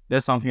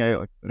 That's something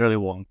I really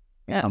want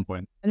at some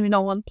point. And we know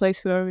one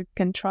place where we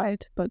can try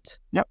it, but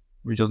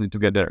We just need to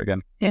get there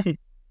again. Yeah.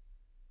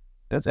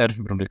 That's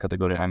everything from the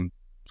category. I'm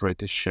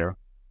pretty sure.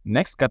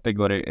 Next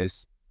category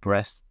is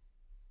breast.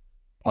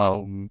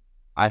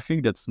 I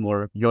think that's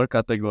more your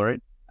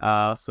category.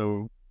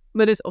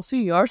 But it's also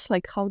yours.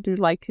 Like, how do you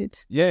like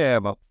it? Yeah,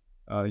 but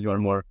you are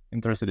more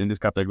interested in this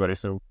category,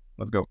 so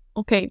let's go.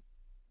 Okay.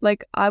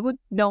 Like, I would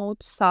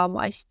note some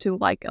I still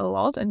like a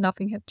lot and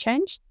nothing have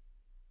changed.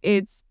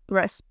 It's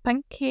breast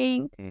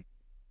spanking.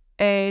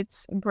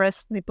 It's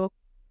breast nipple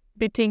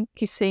beating,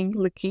 kissing,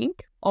 licking,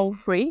 all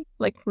three,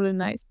 like really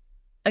nice.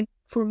 And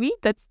for me,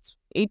 that's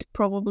it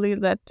probably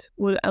that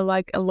what I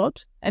like a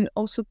lot. And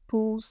also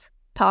pulls,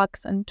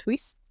 tucks, and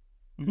twists,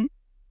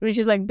 which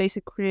is like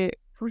basically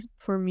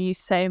for me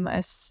same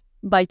as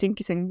biting,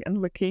 kissing,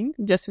 and licking,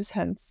 just with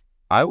hands.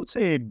 I would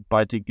say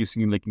biting,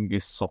 kissing, and licking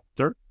is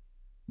softer.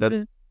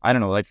 That I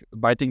don't know, like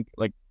biting,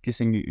 like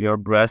kissing your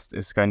breast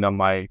is kind of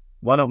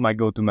one of my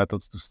go-to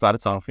methods to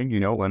start something. You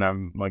know, when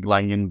I'm like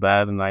lying in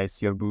bed and I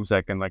see your boobs,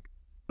 I can like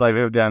play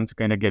with them to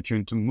kind of get you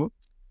into mood.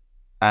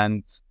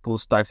 And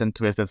pulls, tucks, and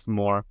twists, that's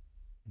more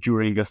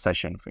during a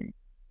session thing.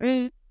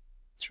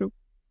 True.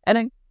 And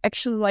I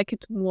actually like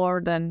it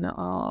more than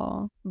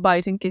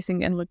biting,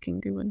 kissing, and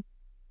licking even.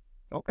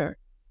 Okay.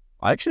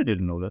 I actually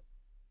didn't know that.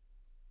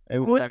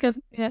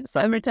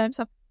 Every time.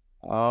 So.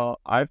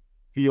 I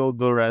feel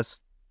the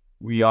rest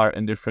we are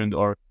indifferent,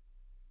 or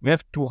we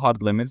have two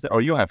hard limits there,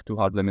 or you have two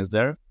hard limits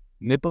there.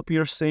 Nipple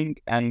piercing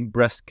and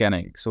breast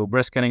scanning. So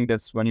breast scanning,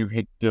 that's when you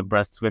hit the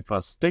breasts with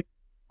a stick.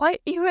 Why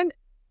even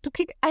to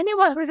kick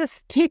anyone with a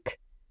stick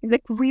is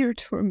like weird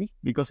for me.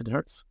 Because it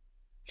hurts.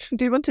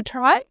 Do you want to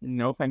try?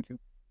 No, thank you.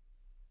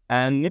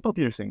 And nipple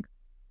piercing.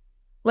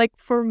 Like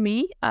for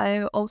me,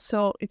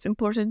 it's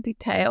important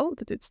detail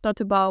that it's not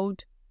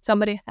about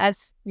somebody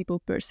has nipple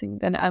piercing,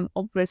 then I'm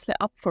obviously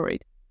up for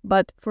it.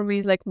 But for me,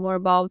 it's like more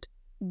about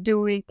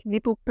doing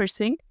nipple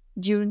piercing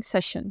during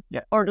session.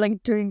 Yeah. Or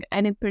like doing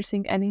any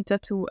piercing, any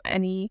tattoo,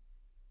 any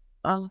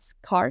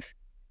scarf.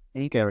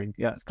 Scarring,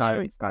 yeah.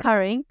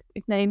 Scarring,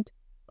 it named,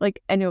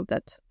 like any of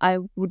that, I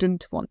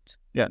wouldn't want.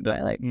 Yeah,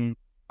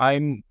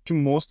 I'm to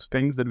most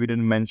things that we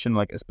didn't mention,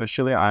 like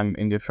especially I'm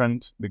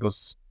indifferent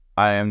because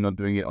I am not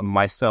doing it on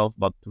myself,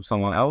 but to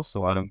someone else,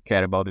 so I don't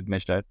care about it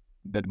much that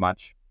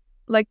much.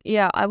 Like,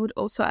 yeah, I would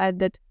also add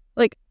that,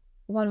 like,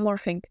 one more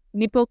thing.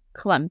 Nipple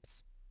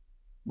clamps.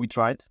 We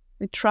tried.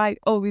 We tried.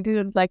 Oh, we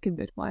didn't like it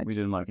that much. We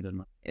didn't like it that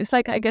much. It's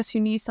like, I guess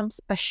you need some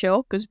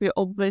special, because we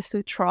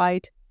obviously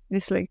tried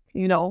this, like,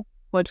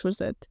 what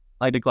was it?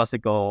 Like the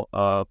classical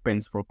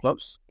pins for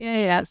clubs. Yeah,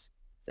 yes.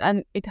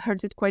 And it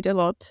hurted quite a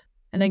lot.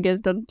 And I guess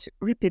don't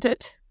repeat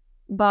it.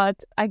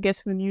 But I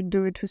guess when you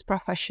do it with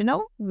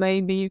professional,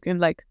 maybe you can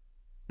like...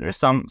 There's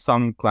some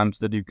clamps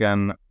that you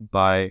can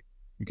buy.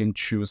 You can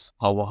choose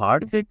how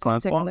hard the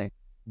clamp on. Exactly.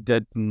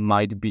 That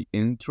might be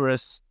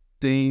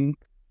interesting,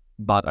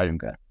 but I don't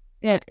care.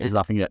 Yeah. It's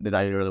nothing that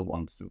I really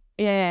want to.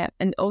 Yeah.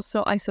 And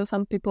also I saw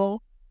some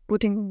people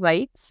putting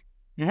weights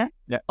Yeah.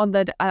 on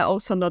that. I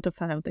also not a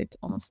fan of it,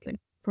 honestly.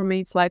 For me,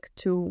 it's like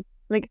too...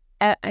 Like,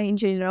 in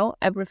general,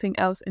 everything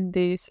else in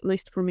this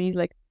list for me is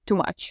like too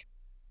much.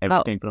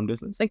 Everything from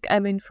this list. Like, I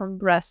mean, from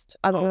breast,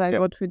 other than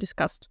what we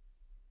discussed.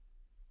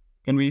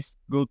 Can we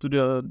go to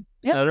the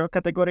other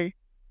category?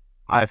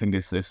 I think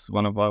this is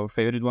one of our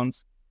favorite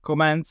ones.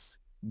 Commands,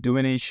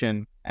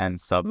 domination, and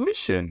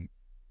submission.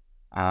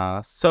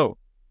 So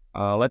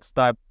let's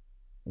type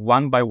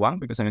one by one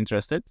because I'm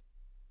interested.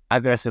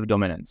 Aggressive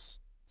dominance.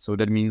 So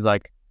that means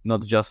like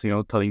not just,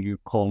 telling you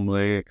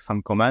calmly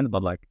some commands,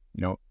 but like,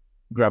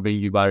 grabbing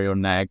you by your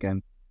neck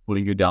and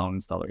pulling you down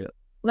and stuff like that.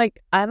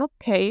 Like, I'm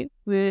okay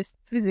with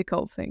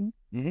physical thing,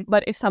 Mm-hmm.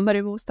 but if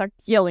somebody will start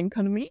yelling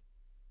on me,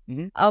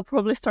 I'll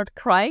probably start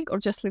crying or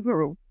just leave the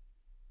room.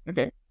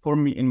 Okay. For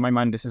me, in my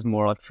mind, this is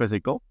more like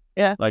physical.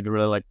 Yeah. Like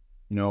really like,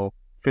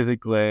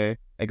 physically,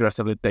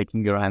 aggressively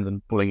taking your hands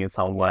and pulling it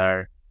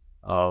somewhere.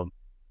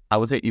 I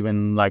would say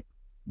even like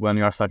when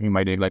you are sucking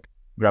my dick, like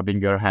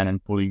grabbing your hand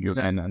and pulling your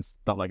hand and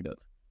stuff like that.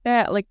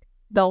 Yeah, like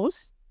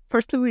those.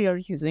 Firstly, we are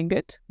using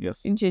it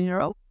Yes. in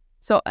general.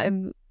 So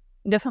I'm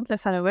definitely a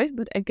fan of it,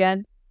 but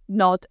again,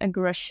 not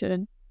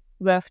aggression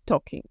with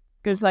talking.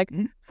 Because like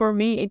for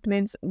me, it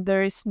means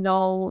there is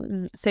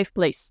no safe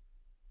place.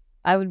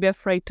 I would be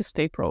afraid to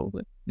stay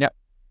probably. Yeah.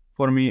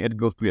 For me, it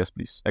goes to yes,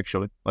 please,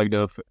 actually. Like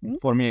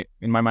for me,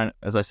 in my mind,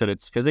 as I said,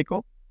 it's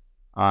physical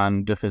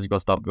and the physical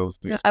stuff goes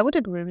to yes. I would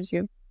agree with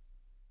you.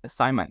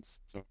 Assignments.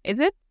 So, Is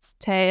it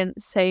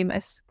same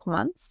as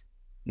commands?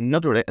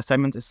 not really.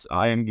 Assignments is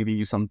I am giving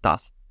you some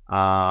tasks.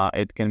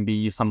 It can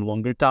be some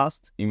longer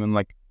tasks, even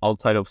like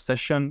outside of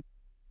session,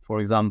 for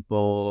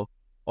example,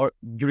 or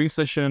during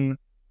session.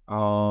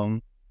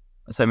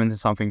 Assignments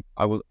is something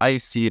I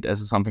see it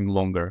as something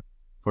longer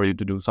for you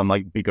to do some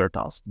like bigger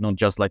tasks, not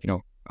just like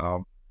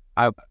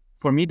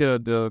for me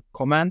the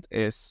command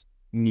is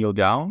kneel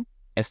down.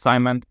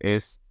 Assignment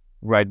is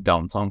write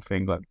down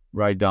something, like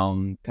write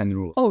down 10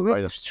 rules. Oh,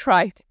 we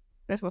tried.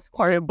 That was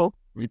horrible.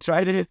 We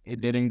tried it.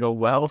 It didn't go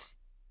well.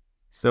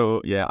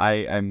 So yeah, I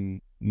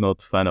am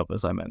not fan of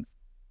assignments.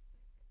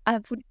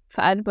 I'm a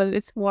fan, but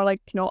it's more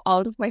like,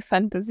 out of my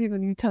fantasy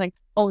when you tell like,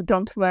 oh,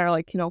 don't wear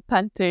like,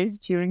 panties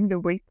during the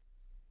week.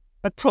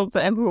 But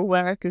probably I will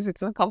wear because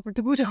it's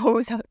uncomfortable to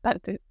always have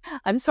panties.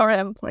 I'm sorry,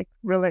 I'm like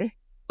really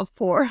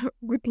for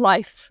good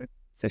life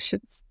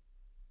sessions.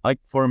 Like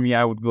for me,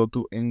 I would go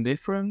to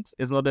indifferent.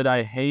 It's not that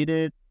I hate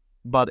it,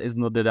 but it's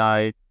not that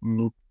I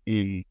look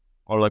in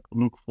or like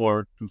look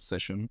for to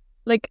session.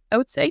 Like I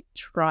would say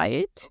try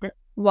it. Okay.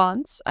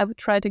 Once. I would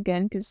try it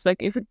again because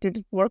like if it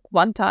didn't work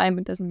one time,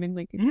 it doesn't mean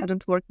like it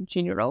hadn't worked in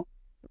general.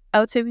 I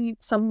would say we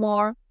need some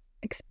more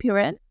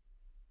experience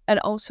and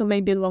also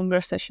maybe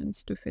longer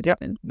sessions to fit it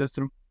in. That's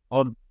true.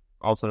 Or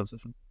outside of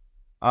session.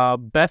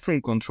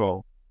 Bathroom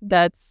control.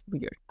 That's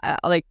weird.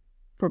 Like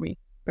for me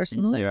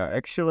personally. Yeah,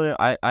 actually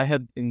I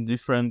had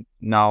indifferent.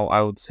 Now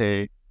I would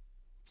say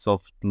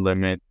soft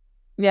limit.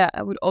 Yeah,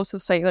 I would also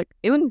say like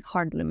even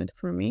hard limit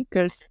for me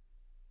because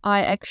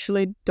I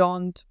actually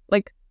don't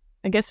like.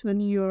 I guess when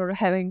you're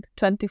having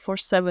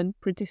 24/7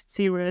 pretty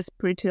serious,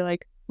 pretty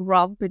like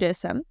rough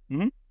BDSM,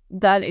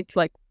 then it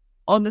like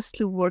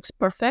honestly works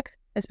perfect,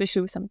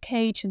 especially with some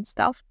cage and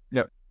stuff.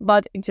 Yeah.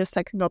 But it's just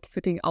like not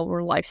fitting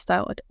our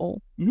lifestyle at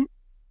all.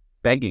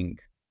 Begging.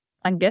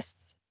 I guess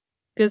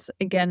because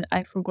again,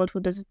 I forgot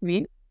what does it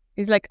mean.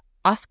 It's like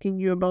asking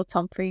you about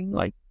something.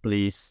 Like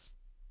please,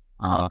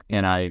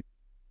 can I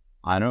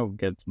don't know,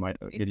 get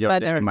your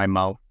dick in my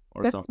mouth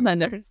or That's something.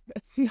 manners.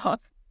 That's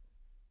not.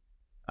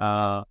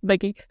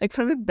 Begging, like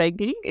for me,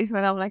 begging is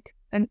when I'm like,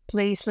 and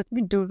please let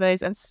me do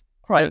this and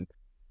crying.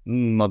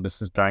 Not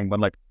this is trying,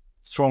 but like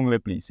strongly,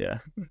 please, yeah.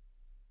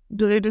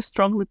 Do they do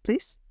strongly,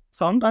 please?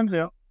 Sometimes,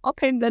 yeah.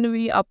 Okay, then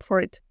we up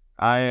for it.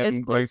 I am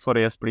Yes, going please. for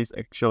yes, please.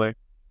 Actually,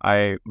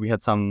 we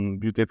had some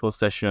beautiful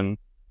session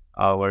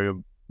where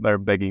you were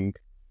begging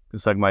to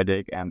suck my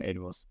dick, and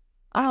it was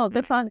Oh,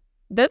 that's fun.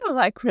 That was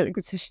like really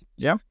good session.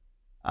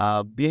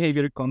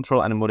 behavior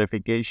control and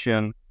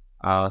modification.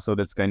 So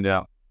that's kind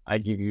of I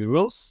give you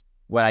rules.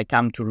 When I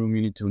come to room,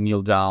 you need to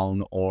kneel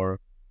down, or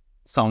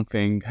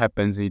something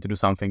happens, you need to do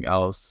something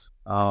else.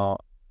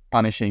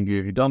 Punishing you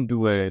if you don't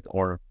do it,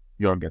 or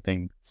you're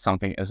getting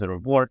something as a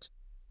reward.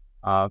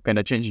 Kind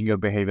of changing your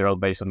behavioral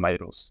based on my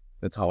rules.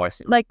 That's how I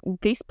see it. Like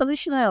this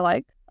position I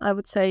like, I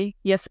would say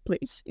yes,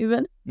 please,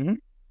 even.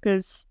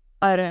 Because,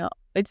 I don't know,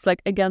 it's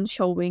like again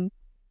showing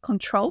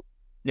control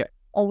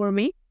over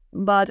me.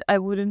 but I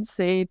wouldn't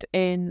say it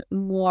in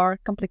more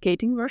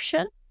complicating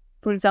version.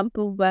 For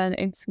example, when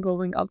it's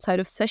going outside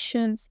of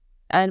sessions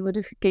and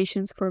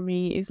modifications for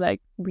me is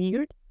like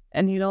weird.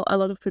 And a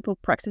lot of people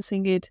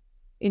practicing it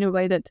in a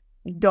way that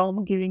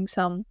Dom giving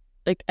some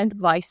like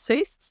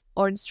advices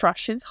or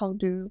instructions how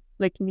do you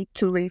like need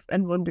to live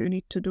and what do you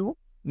need to do.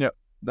 Yeah,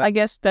 I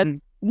guess that's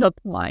not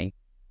mine.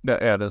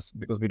 Yeah, that's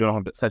because we don't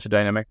have such a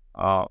dynamic.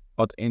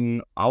 But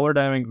in our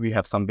dynamic, we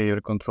have some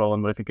behavior control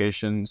and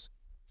modifications,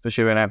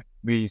 especially when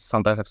we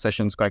sometimes have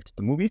sessions connected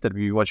to movies that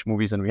we watch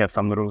movies and we have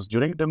some rules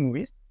during the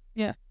movies.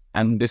 Yeah.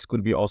 And this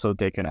could be also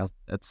taken as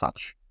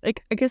such.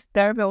 Like, I guess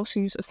there we also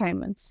use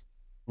assignments.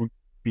 Would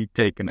be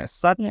taken as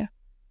such. Yeah.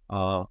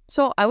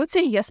 So I would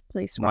say yes,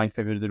 please. My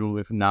favorite rule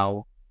with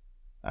now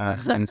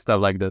and stuff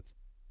like that.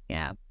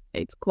 Yeah,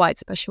 it's quite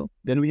special.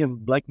 Then we have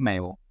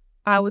blackmail.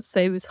 I would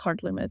say with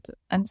hard limit.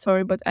 I'm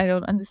sorry, but I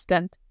don't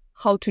understand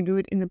how to do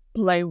it in a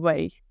play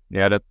way.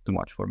 Yeah, that's too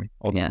much for me.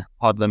 Yeah.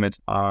 Hard limit,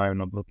 I'm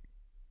not looking.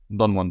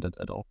 Don't want that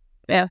at all.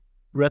 Yeah.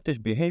 British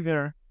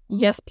behavior.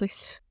 Yes,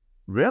 please.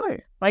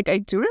 Really? Like, I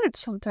do it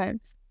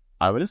sometimes.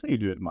 I would say you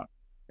do it much.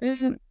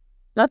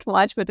 Not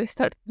much, but I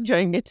start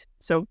enjoying it.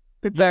 So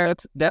prepare.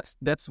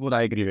 That's what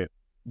I agree with.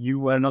 You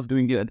were not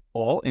doing it at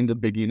all in the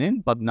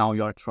beginning, but now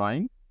you are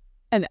trying.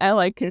 And I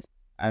like it.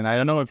 And I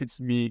don't know if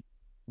it's me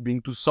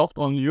being too soft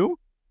on you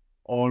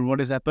or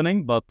what is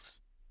happening, but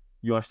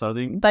you are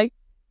starting. Like,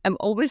 I'm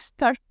always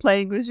start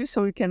playing with you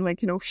so you can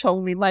show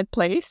me my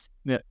place.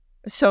 Yeah.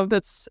 So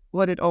that's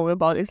what it's all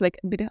about. It's like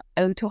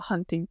a little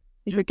hunting.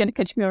 If you can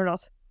catch me or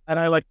not. And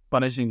I like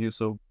punishing you,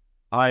 so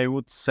I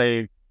would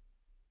say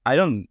I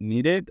don't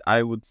need it.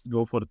 I would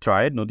go for the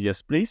try it, not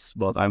yes please,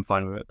 but I'm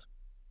fine with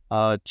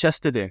it.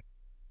 Chastity.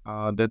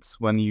 That's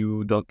when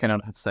you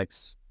cannot have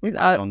sex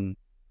Without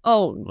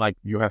like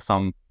you have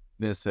some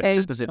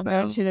chastity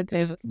belt.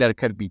 There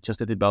can be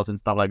chastity belt and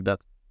stuff like that.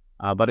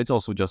 But it's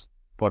also just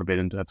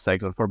forbidden to have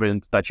sex or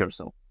forbidden to touch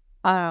yourself.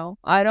 I don't know.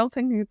 I don't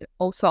think it's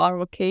also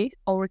our case.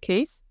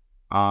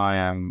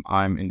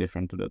 I'm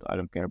indifferent to that. I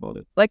don't care about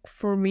it. Like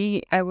for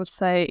me, I would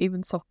say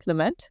even soft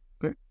limit.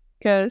 Okay.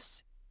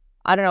 Because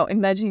I don't know,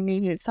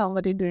 imagining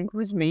somebody doing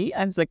with me,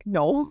 I was like,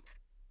 no,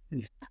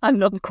 I'm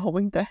not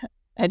going there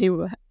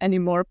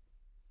anymore.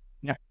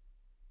 Yeah.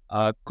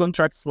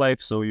 Contract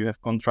slave. So you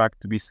have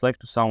contract to be slave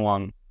to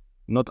someone,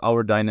 not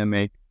our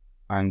dynamic,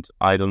 and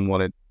I don't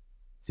want it.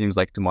 Seems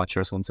like too much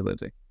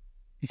responsibility.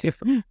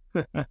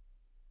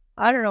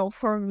 I don't know.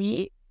 For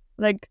me,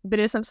 like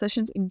BDSM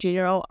sessions in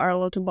general are a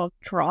lot about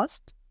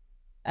trust,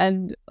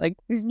 and like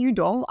with new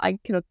Dom, I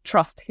cannot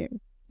trust him.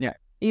 Yeah.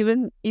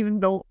 Even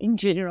though in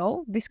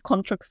general this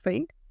contract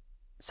thing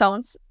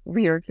sounds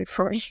weirdly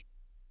for me.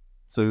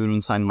 So you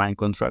wouldn't sign my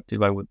contract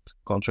if I would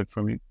contract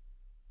from you?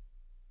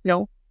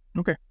 No.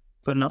 Okay,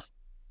 fair enough.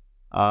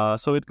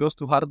 So it goes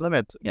to hard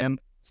limit and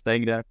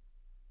staying there.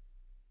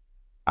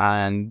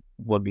 And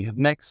what we have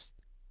next,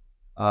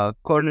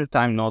 corner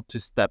time, not to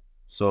step.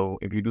 So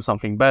if you do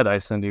something bad, I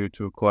send you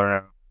to a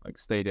corner, like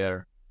stay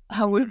there.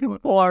 I will be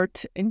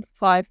bored in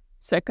 5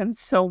 seconds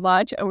so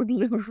much. I would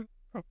live.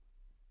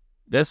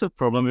 There's a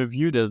problem with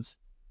you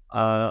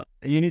that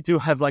you need to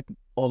have like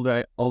all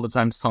the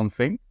time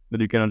something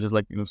that you cannot just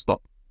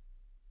stop.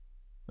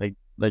 Like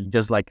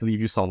just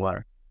leave you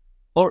somewhere.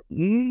 Or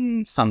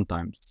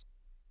sometimes.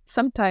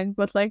 Sometimes,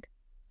 but like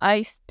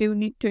I still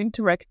need to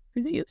interact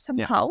with you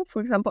somehow. Yeah.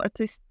 For example, at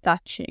least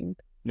touching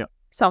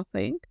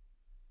something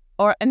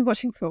and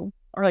watching film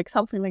or like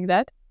something like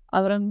that.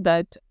 Other than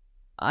that,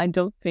 I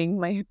don't think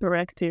my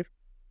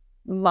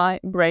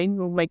brain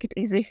will make it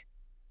easy.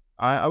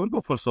 I would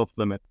go for soft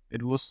limit.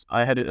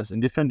 I had it as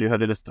indifferent, you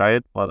had it as try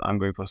it, but I'm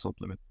going for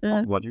soft limit.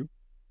 What about you?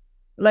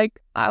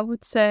 Like I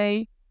would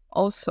say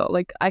also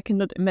like I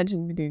cannot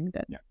imagine me doing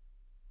that.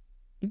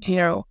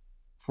 Yeah.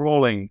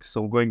 Crawling,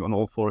 so going on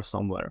all fours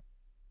somewhere.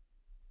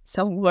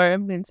 Somewhere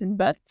means in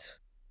bed.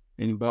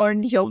 In bed. Or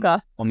in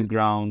yoga. On the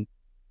ground.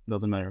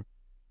 Doesn't matter.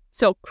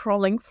 So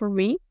crawling for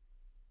me,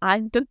 I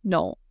don't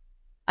know.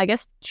 I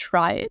guess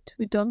try it.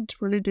 We don't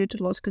really do it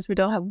a lot because we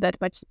don't have that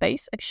much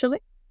space actually.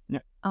 Yeah.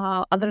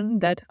 Other than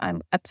that,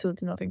 I'm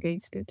absolutely not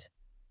against it.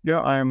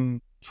 Yeah,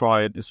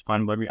 try it. It's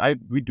fine by me.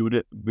 We did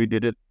it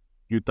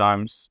a few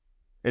times.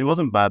 It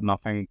wasn't bad,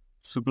 nothing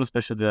super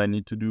special that I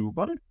need to do,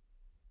 but it's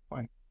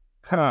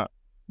fine.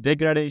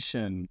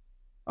 Degradation.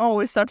 Oh,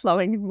 we start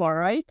loving it more,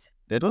 right?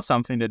 That was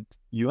something that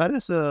you had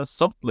as a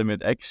soft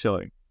limit,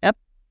 actually. Yep.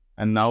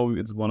 And now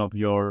it's one of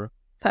your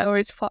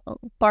favorite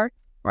part,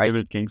 right?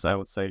 Favorite kinks, I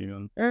would say,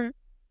 even.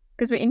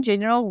 Because we, in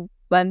general,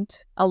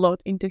 went a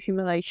lot into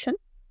humiliation.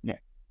 Yeah.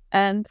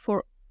 And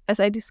as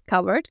I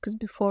discovered, because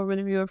before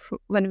when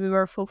we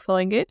were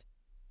fulfilling it,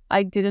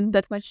 I didn't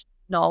that much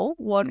know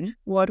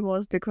what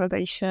was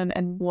degradation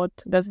and what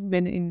does it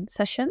mean in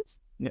sessions.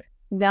 Yeah.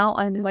 Now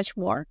I know much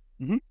more.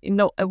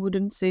 I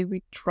wouldn't say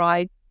we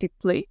tried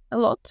deeply a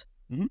lot,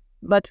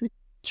 but we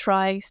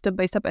try step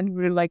by step and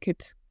really like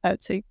it, I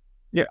would say.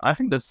 Yeah, I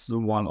think that's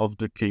one of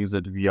the things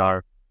that we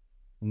are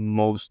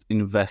most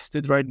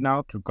invested right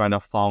now to kind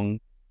of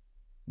find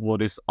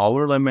what is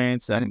our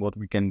limits and what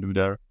we can do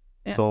there.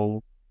 Yeah.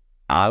 So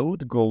I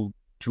would go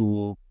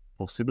to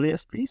possibly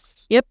yes,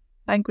 please.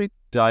 I agree.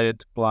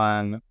 Diet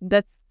plan.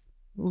 That's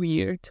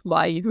weird.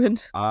 Why even?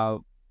 I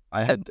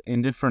had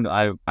indifferent.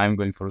 I'm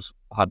going for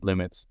hard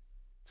limits.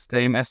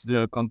 Same as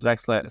the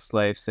contract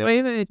slave sale.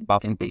 Wait.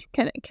 Bathroom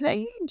Can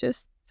I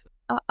just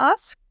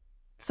ask?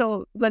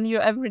 So when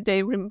you're every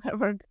day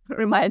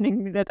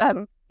reminding me that I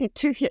need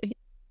to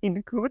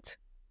eat good,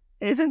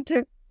 isn't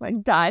it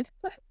like diet?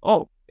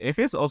 Oh, if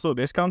it's also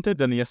discounted,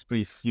 then yes,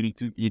 please. You need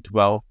to eat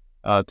well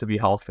to be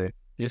healthy.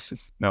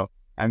 Yes. No,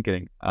 I'm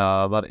kidding.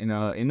 But in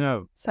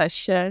a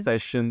Session?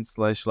 session /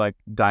 like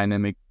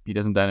dynamic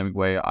BDSM dynamic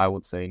way, I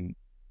would say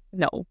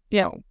No.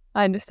 Yeah, no.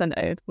 I understand.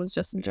 It was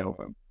just a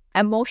joke.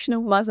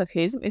 Emotional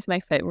masochism is my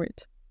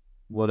favorite.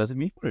 What does it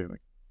mean for you?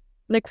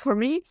 Like for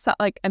me, it's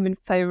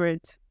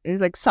favorite is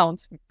like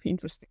sounds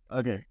interesting.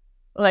 Okay.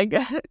 Like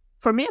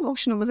for me,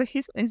 emotional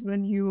masochism is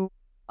when you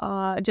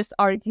just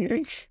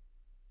arguing.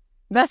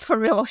 That's for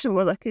me emotional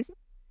masochism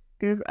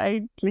because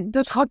I think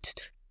that's hard to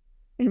do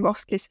in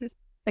most cases.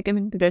 Like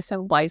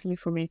BDSM wisely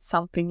for me, it's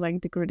something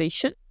like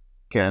degradation.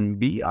 Can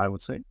be, I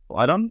would say.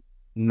 I don't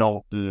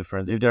know the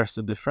difference. If there's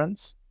a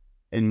difference,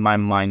 in my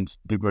mind,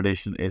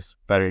 degradation is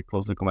very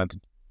closely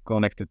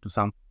connected to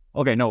some.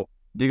 Okay, no,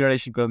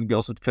 degradation can be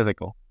also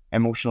physical.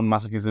 Emotional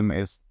masochism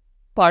is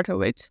Part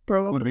of it,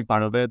 probably. could be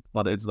part of it,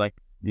 but it's like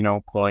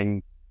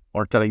calling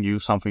or telling you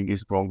something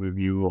is wrong with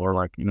you, or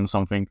like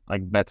something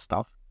like bad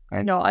stuff.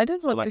 And No, I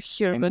don't so, want like, to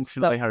hear bad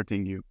emotionally stuff.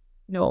 hurting you.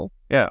 No.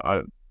 Yeah,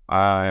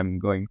 I am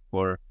going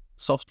for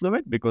soft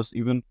limit because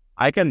even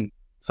I can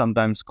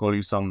sometimes call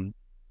you some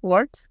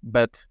What?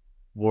 bad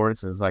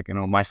words as like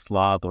my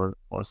slut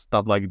or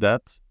stuff like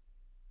that,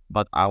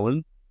 but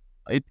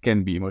it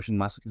can be emotional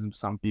masochism to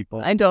some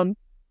people. I don't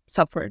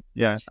suffer.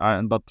 Yeah,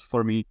 but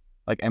for me,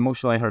 like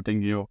emotionally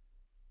hurting you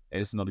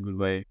is not a good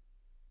way.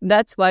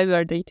 That's why we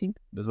are dating.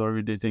 That's why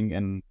we're dating,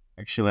 and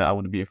actually I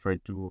would be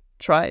afraid to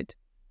Try it.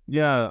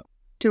 yeah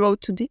To go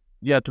too deep.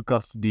 to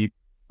cut deep.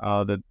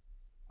 That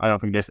I don't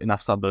think there's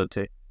enough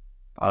stability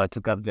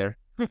to cut there.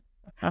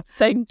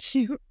 Thank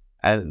you.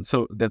 And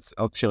so that's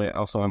actually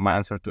also my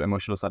answer to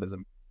emotional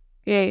sadism.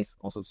 Yes.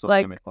 Also soft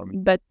Like limit for me.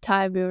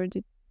 bedtime we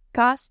already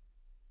discussed.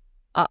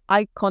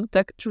 Eye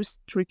contact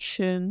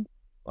restriction.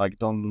 Like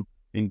don't look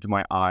into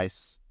my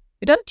eyes.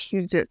 We don't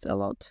use it a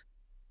lot.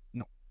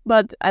 No.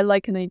 But I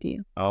like an idea.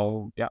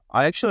 Oh yeah,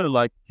 I actually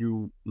like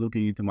you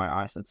looking into my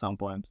eyes at some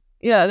point.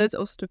 Yeah, that's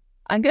also true.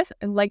 I guess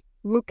I like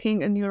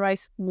looking in your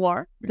eyes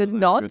more Because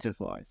than I have not.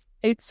 beautiful eyes.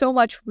 It's so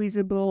much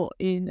visible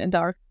in the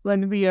dark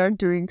when we are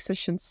doing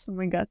sessions. Oh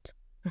my god.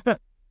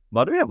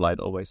 But we have light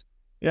always.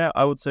 Yeah,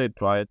 I would say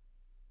try it.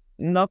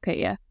 Okay,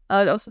 yeah.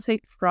 I'd also say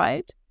try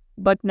it.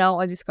 But now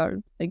I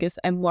discovered, I guess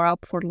I'm more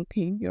up for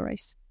looking in your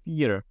eyes.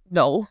 Fear.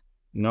 No.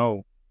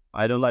 No,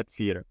 I don't like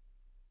fear.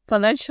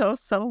 Financial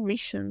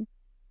submission.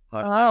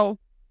 Hard. Wow.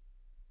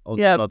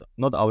 Also Yeah.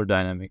 not our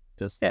dynamic.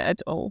 Just Yeah,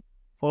 at all.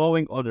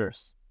 following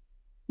others.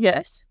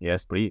 Yes.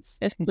 Yes, please.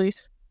 Yes,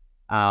 please.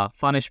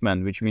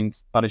 Punishment, which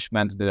means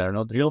punishments that are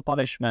not real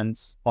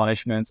punishments.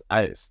 Punishments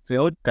I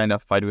still kind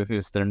of fight with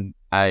Eastern.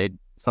 I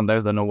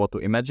sometimes don't know what to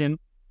imagine.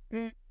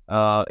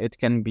 It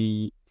can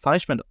be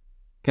punishment.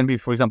 Can be,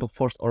 for example,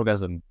 forced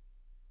orgasm,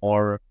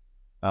 or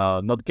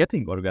not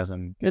getting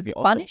orgasm. Can It's be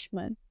also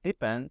punishment.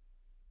 depend.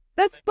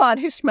 That's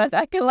punishment.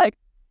 I can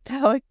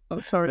tell it. Oh,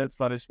 sorry. That's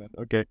punishment.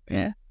 Okay.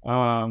 Yeah.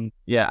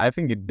 Yeah, I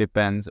think it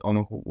depends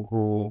on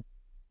who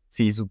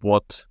sees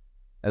what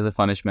as a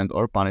punishment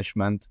or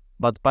punishment.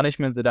 But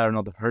punishments that are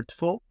not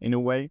hurtful in a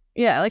way.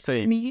 Yeah, like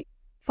Same. for me,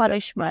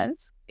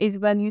 punishment is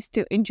when you're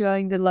still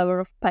enjoying the level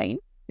of pain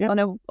Yeah.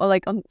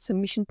 on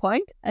submission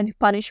point, and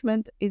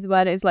punishment is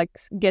when it's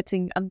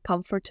getting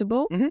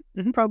uncomfortable,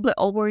 probably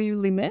over your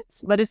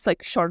limits, but it's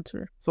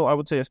shorter. So I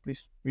would say yes,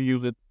 please. We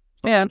use it.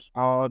 Yeah.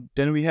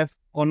 Then we have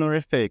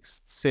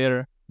honorifics,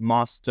 sir,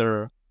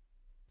 master,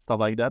 stuff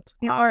like that.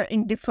 You are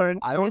indifferent.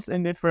 I was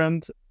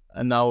indifferent,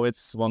 and now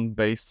it's one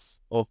base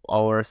of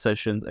our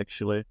sessions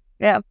actually.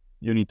 Yeah.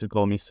 You need to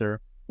call me sir.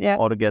 Yeah.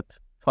 Or get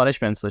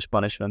punishment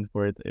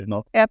for it, if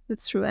not. Yeah,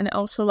 that's true, and I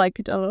also like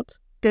it a lot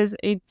because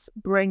it's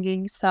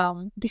bringing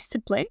some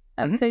discipline,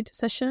 I would say, to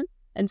session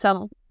and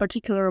some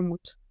particular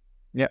mood.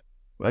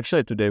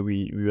 Actually, today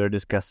we were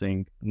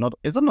discussing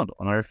it's not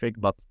honorific,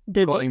 but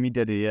calling me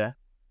daddy. Yeah,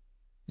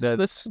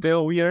 that's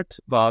still weird,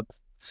 but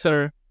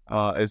sir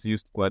is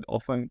used quite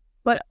often.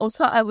 But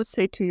also, I would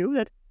say to you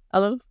that a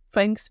lot of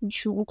things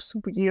which looks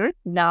weird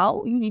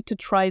now, you need to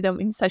try them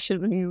in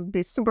session when you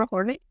be super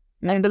horny,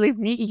 and believe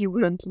me, you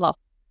wouldn't laugh.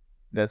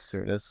 That's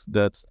true.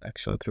 That's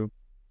actually true.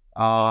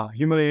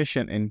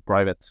 Humiliation in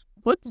private.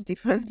 What's the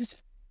difference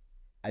between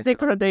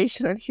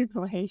degradation and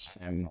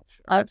humiliation? I'm not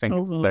sure. I think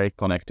it's very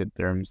connected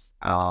terms.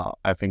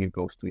 I think it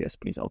goes to yes,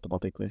 please,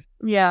 automatically.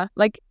 Yeah,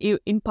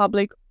 in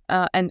public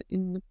and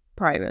in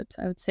private,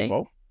 I would say.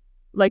 Both?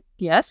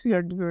 Yes, we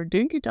are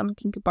doing it on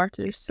kinky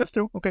parties. That's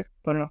true. Okay,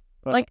 fair enough.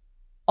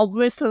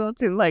 Obviously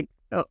not in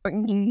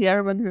New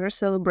Year when we are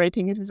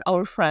celebrating it with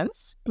our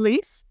friends,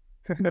 please.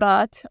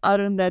 But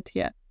other than that,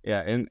 yeah.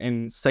 Yeah,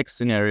 in sex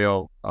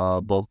scenario,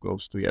 both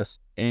goes to yes.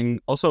 And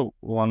also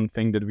one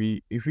thing that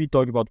if we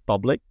talk about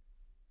public,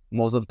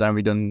 most of the time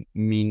we don't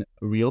mean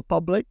real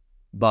public,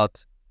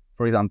 but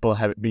for example,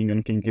 being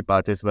on kinky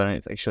parties when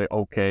it's actually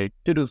okay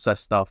to do such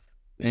stuff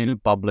in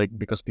public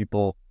because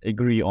people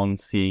agree on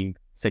seeing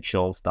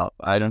sexual stuff.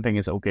 I don't think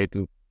it's okay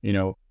to,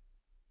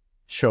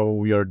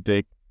 show your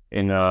dick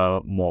in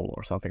a mall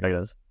or something like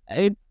this.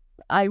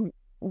 I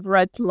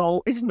read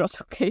law is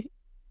not okay.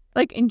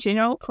 Like in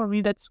general, for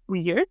me, that's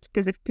weird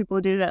because if people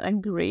didn't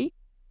agree,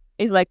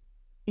 it's like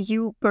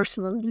you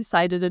personally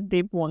decided that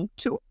they want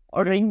to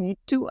or they need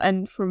to.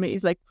 And for me,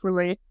 it's like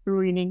really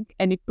ruining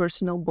any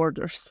personal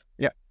borders.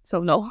 Yeah.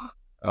 So no.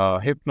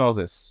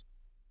 Hypnosis,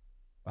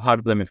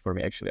 hard limit for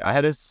me, actually. I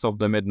had a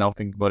soft limit, now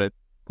think about it.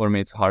 For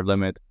me, it's hard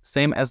limit.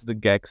 Same as the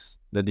gags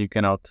that you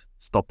cannot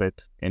stop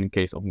it in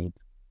case of need.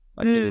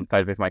 Like in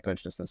fight with my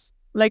consciousness.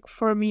 Like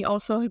for me,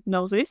 also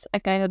hypnosis, I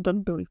kind of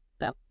don't believe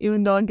them.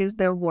 Even though I guess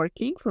they're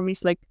working, for me,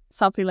 it's like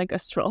something like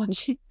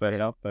astrology. Fair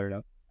enough.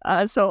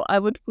 So I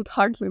would put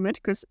hard limit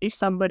because if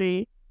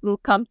somebody will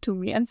come to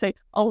me and say,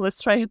 oh,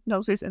 let's try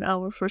hypnosis in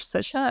our first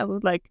session, I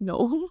would like,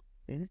 no.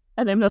 Mhm.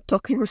 And I'm not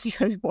talking with you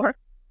anymore,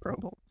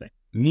 probably.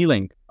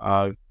 Kneeling,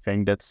 I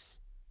think that's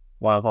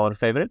one of our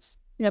favorites.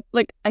 Yep,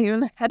 like I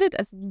even had it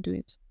as you do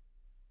it.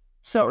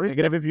 So I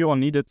get a review on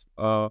needed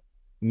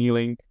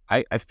kneeling.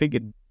 I think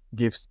it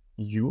gives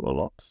you a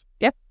lot.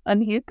 Yep,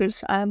 and here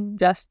because I'm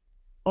just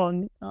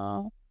on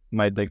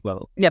My dick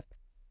level.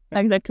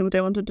 exactly what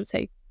I wanted to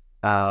say.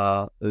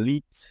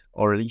 Lead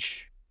or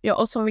leash. Yeah,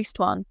 also missed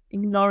one.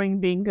 Ignoring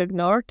being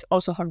ignored,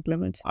 also hard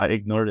limit. I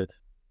ignored it.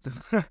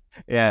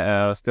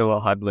 Yeah, still a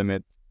hard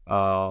limit.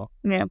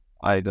 Yeah.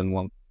 I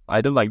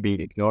don't like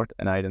being ignored,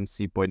 and I don't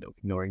see point of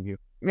ignoring you.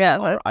 Yeah,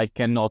 Or I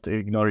cannot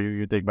ignore you.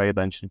 You take my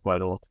attention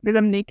quite a lot. because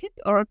I'm naked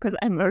or because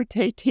I'm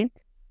irritating.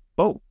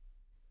 Both.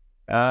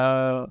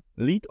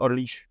 Lead or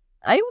leash.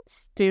 I would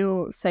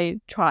still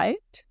say try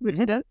it. We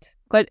didn't.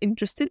 Quite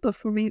interested, but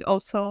for me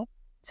also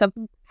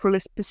something really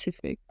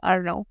specific. I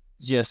don't know.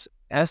 Yes,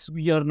 as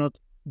we are not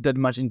that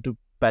much into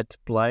pet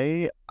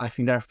play, I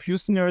think there are a few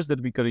scenarios that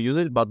we could use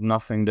it, but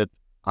nothing that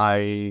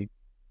I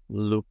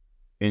look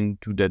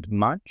into that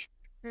much.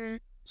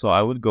 So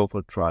I would go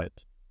for try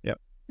it. Yeah.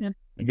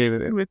 Okay,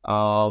 Agree.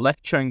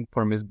 lecturing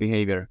for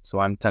misbehavior. So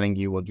I'm telling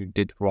you what you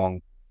did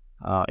wrong,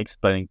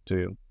 explaining to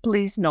you.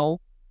 Please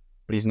no.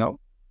 Please no.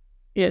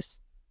 Yes.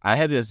 I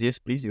had it as yes,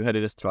 please. You had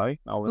it as try.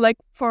 Like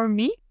for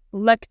me,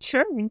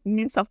 lecture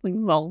means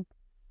something long.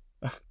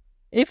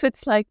 If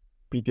it's like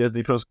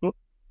PTSD from school.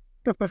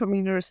 from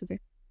university,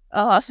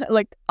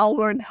 like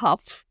hour and a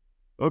half.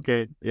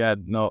 Okay, yeah,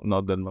 no,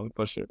 not that long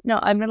for sure. No,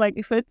 I mean like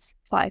if it's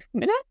 5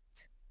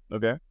 minutes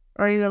Okay,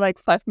 or even like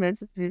 5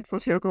 minutes before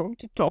you're going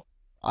to talk.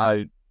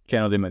 I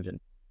cannot imagine.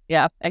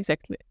 Yeah,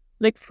 exactly.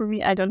 Like for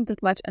me, I don't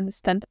that much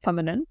understand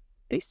feminine.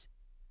 This,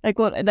 like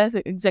what does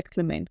it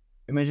exactly mean?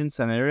 Imagine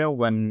scenario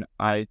when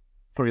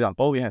for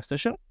example, we have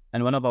session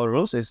and one of our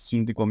rules is you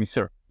need to call me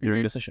sir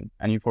during the session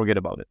and you forget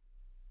about it.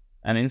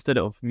 And instead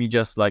of me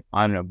just like,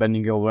 I don't know,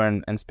 bending over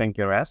and spank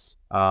your ass,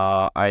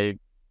 I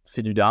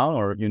sit you down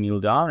or you kneel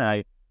down and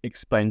I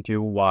explain to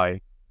you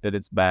why that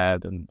it's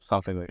bad and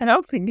something like that. I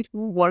don't think it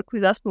will work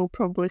with us. We'll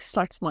probably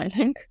start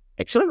smiling.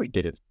 Actually, we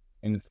did it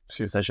in a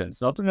few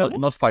sessions. Not Really?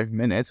 not 5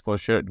 minutes for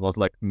sure. It was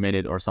like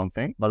minute or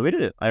something, but we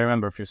did it. I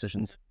remember a few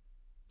sessions.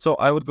 So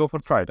I would go for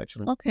try it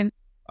actually. Okay.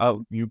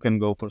 You can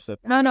go for step.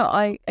 No,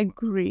 I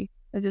agree.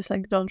 I just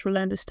like don't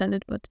really understand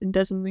it, but it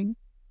doesn't mean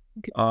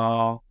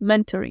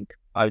mentoring.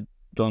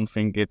 Don't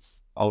think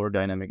it's our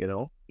dynamic at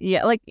all.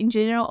 Yeah, like in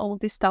general, all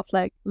this stuff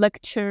like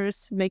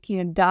lectures, making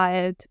a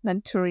diet,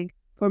 mentoring,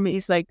 for me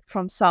is like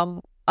from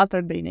some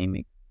other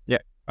dynamic.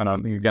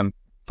 And you can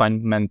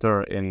find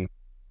mentor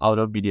out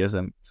of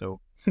BDSM.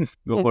 So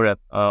go for it.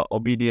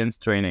 Obedience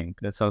training.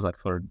 That sounds like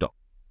for a dog.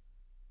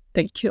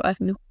 Thank you,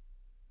 Agnew.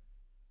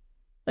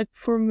 Like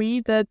for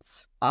me,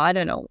 that's, I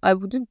don't know, I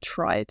wouldn't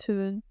try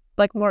to,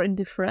 like more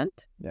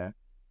indifferent. Yeah.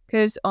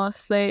 Because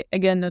honestly,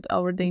 again, not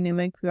our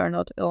dynamic, we are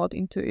not a lot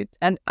into it.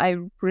 And I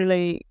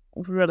really,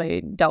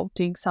 really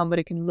doubting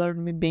somebody can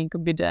learn me being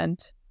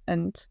obedient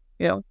and,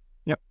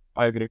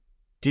 I agree.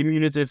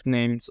 Diminutive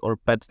names or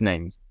pet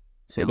names.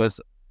 So that's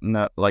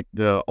not like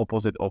the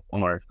opposite of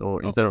honor. So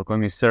instead of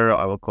calling me sir,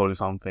 I will call you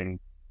something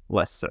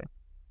lesser.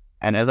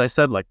 And as I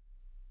said, like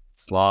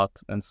slut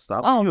and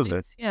stuff. Use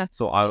it. Yeah.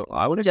 So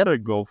I would actually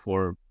go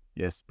for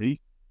yes, please.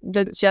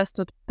 That's just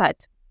not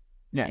pet.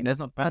 Yeah, that's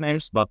not pet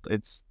names, but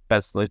it's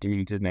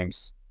pet/diminutive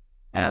names.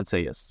 And I'd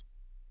say yes.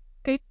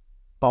 Okay.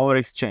 Power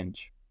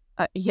exchange.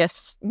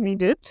 Yes,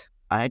 needed.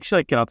 I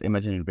actually cannot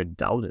imagine it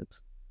without it.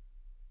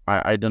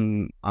 I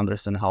don't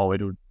understand how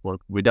it would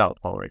work without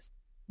power exchange.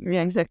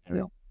 Yeah,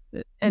 exactly.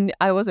 And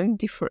I was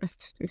indifferent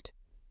to it.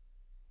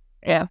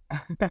 Yeah.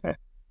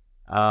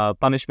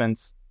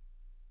 Punishments.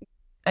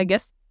 I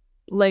guess,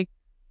 like,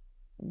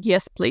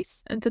 yes,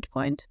 please, at that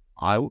point.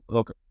 Go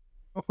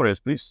for yes,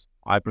 please.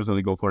 I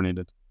personally go for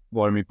needed.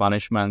 For me,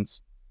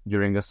 punishments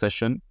during a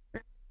session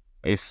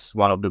is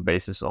one of the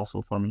bases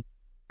also for me.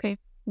 Okay.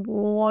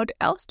 What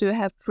else do you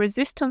have?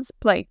 Resistance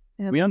play.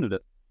 We don't do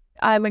that.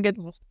 I'm a good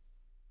host.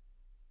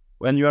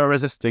 When you are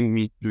resisting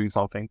me doing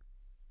something,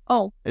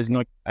 Oh, it's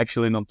not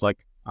actually not like,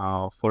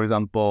 for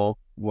example,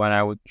 when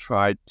I would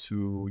try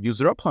to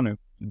use rope on you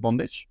in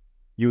bondage,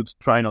 you'd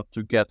try not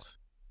to get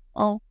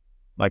oh.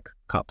 like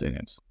cut in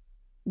it.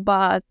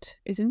 But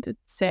isn't it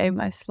same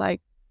as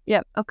like,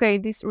 yeah, okay,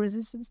 this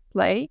resistance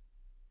play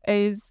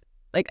is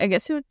like, I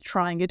guess you're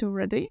trying it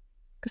already.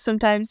 Because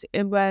sometimes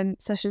when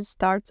session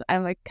starts, I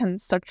like can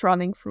start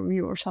running from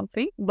you or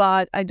something,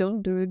 but I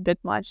don't do it that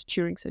much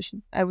during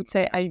sessions. I would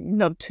say I'm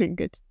not doing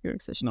it during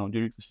session. No,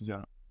 during sessions,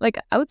 yeah. Like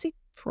I would say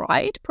try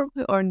it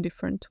probably or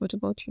indifferent. What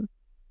about you?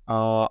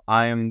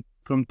 I am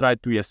from try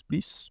to yes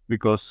please,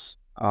 because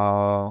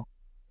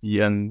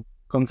the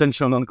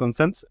consensual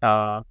non-consent,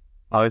 how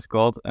it's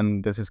called,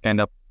 and this is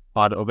kind of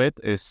part of it,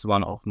 is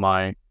one of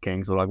my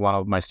kings, or like one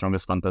of my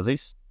strongest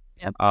fantasies.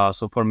 Yep.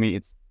 So for me,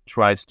 it's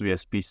tried to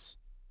yes please.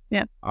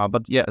 Yeah.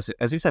 But yeah,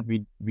 as you said,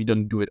 we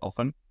don't do it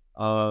often.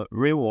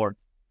 Reward.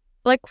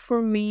 Like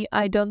for me,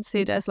 I don't see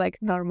it as like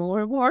normal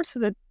rewards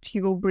that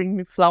you will bring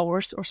me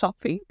flowers or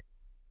something,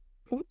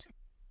 food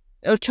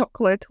or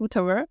chocolate,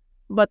 whatever.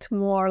 But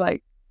more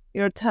like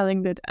you're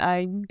telling that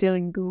I'm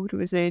dealing good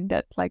with it,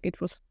 that like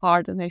it was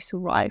hard and I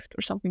survived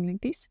or something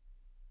like this.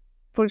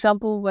 For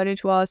example, when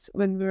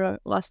we were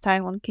last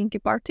time on Kinky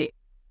Party,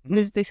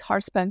 with this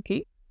hard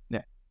spanky,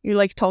 Yeah. you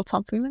like told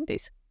something like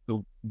this.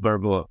 So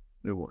verbal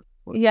reward.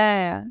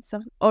 Yeah.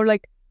 Or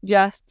like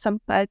just some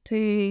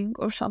petting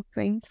or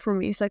something for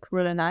me is like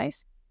really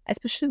nice,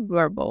 especially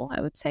verbal,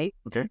 I would say.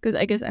 Okay. Because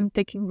I guess I'm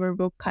taking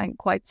verbal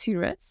quite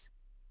serious.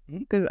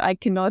 Because I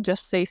cannot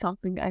just say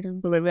something I don't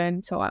believe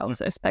in, so I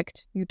also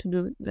expect you to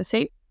do the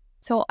same.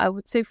 So I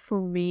would say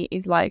for me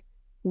is like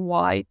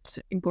quite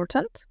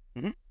important,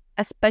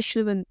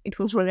 especially when it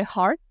was really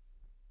hard,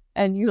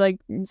 and you like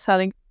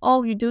saying,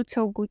 "Oh, you do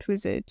so good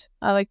with it.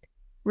 I like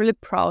really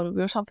proud of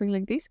you," or something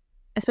like this.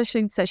 Especially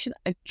in session,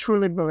 I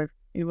truly believe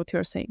in what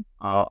you're saying.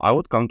 I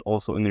would count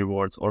also in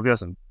rewards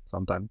orgasm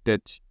sometimes,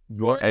 that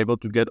you are able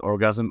to get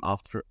orgasm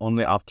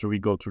only after we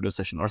go through the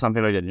session or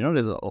something like that. You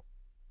know,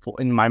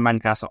 in my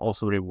mind, that's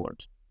also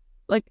reward.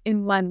 Like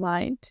in my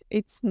mind,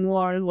 it's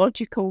more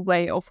logical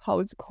way of how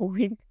it's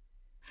going.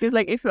 Because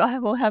like if I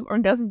will have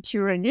orgasm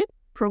during it,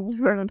 probably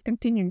we're not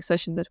continuing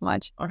session that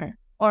much. Okay.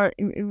 Or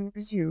it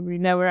was you. You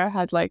never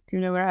had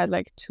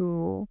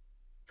to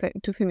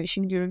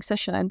finishing during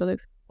session, I believe.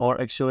 Or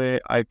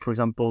actually, I, for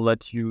example,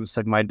 let you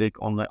suck my dick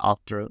only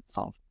after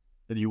something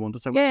that you want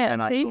to suck. Yeah,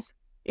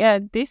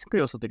 and this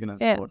could also take an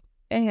yeah. reward.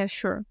 Yeah,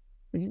 sure.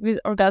 With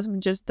orgasm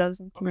just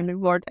doesn't really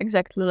work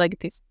exactly like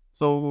this.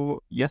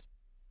 So, yes.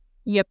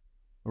 Yep.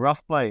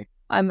 Rough play.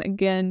 I'm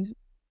again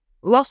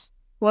lost.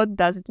 What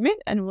does it mean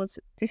and what's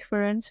the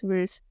difference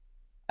with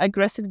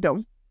aggressive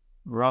dom?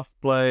 Rough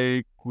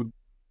play could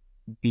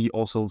be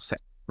also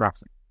rough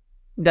sex.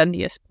 Then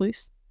yes,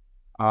 please.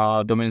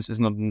 Dominance is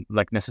not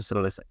like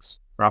necessarily sex.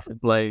 Rough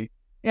play,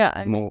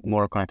 yeah,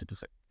 more connected to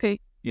sex. Okay.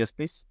 Yes,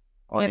 please.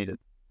 Or needed?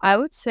 I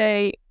would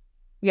say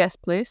yes,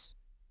 please.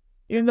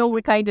 You know,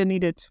 we kind of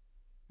need it.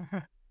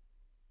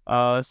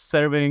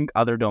 Serving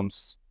other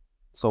doms.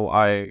 So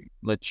I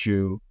let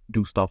you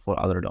do stuff for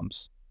other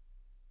doms.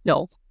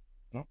 No.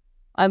 No?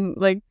 I'm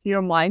like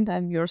your mind,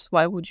 I'm yours.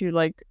 Why would you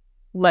like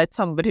let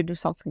somebody do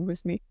something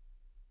with me?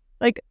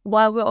 Like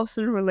while we're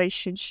also in a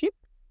relationship.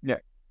 Yeah.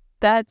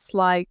 That's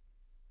like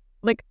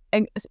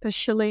and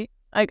especially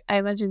like I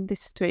imagine this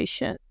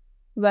situation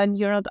when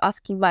you're not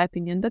asking my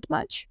opinion that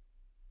much.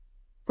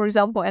 For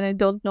example, and I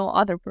don't know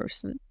other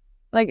person.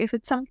 Like if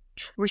it's some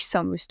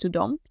threesome with two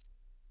doms,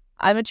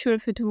 I'm not sure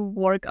if it will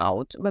work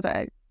out, but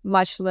I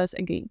much less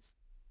against.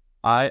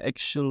 I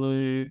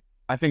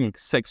think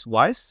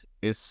sex-wise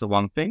is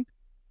one thing,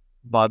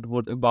 but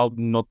what about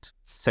not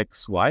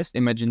sex-wise?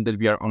 Imagine that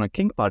we are on a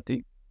kink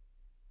party,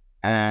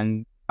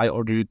 and I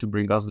order you to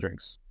bring us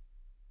drinks.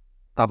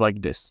 Stuff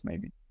like this,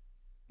 maybe.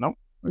 No?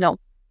 No.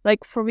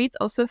 Like for me, it's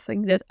also a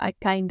thing that I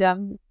kind of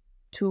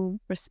to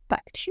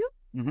respect you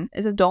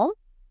as a dom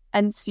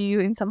and see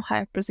you in some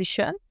higher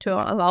position to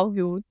allow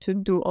you to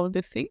do all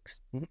the things.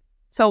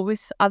 So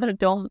with other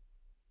dom,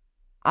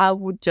 I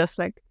would just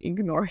like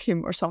ignore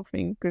him or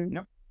something because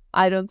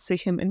I don't see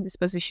him in this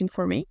position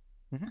for me.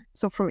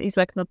 So for me, it's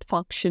like not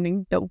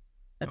functioning though.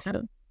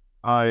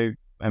 I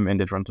am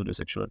indifferent to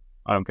this actually.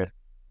 I don't care.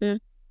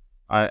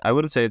 I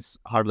wouldn't say it's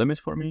hard limit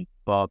for me,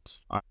 but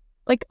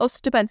like also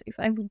depends if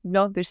I would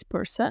know this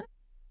person,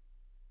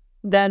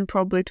 then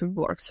probably it would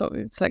work. So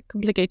it's like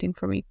complicating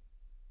for me.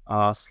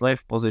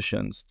 Slave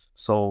positions.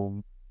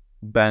 So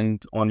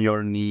bend on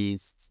your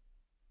knees.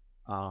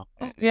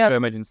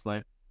 Imagine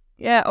slave.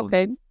 Yeah,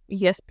 okay.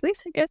 Yes,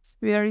 please, I guess.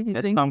 We are using...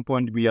 At some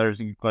point, we are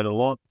using it quite a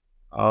lot.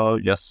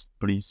 Yes,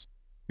 please.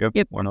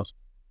 Yep. Why not?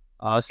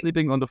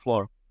 Sleeping on the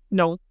floor.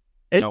 No.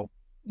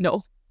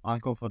 No.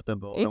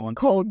 Uncomfortable. It's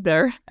cold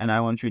there. And I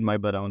want you in my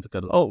bed. I want to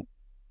cuddle. Oh.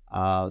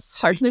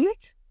 Hard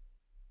limit?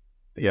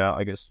 Yeah,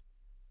 I guess.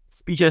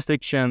 Speech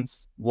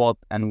restrictions. What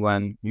and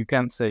when. You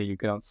can't say, you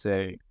cannot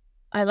say.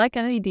 I like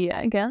an idea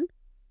again.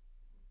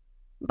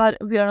 but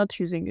we are not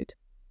using it.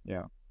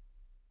 Yeah.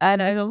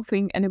 And I don't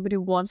think anybody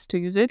wants to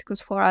use it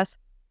because for us,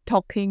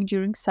 talking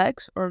during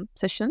sex or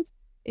sessions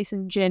is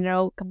in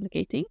general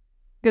complicating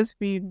because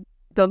we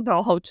don't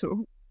know how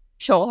to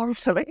show our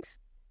feelings.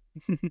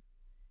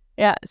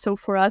 Yeah, so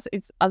for us,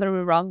 it's other way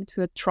around.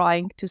 We're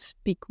trying to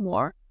speak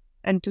more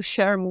and to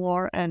share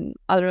more and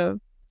other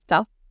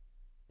stuff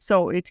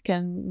so it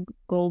can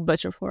go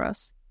better for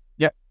us.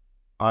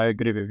 I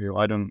agree with you.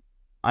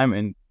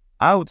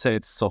 I would say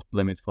it's soft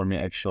limit for me,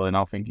 actually.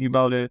 Now thinking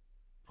about it,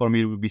 for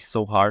me, it would be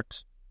so hard.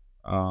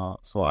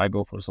 So I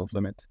go for soft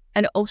limit.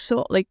 And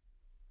also, like,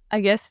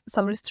 I guess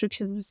some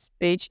restrictions with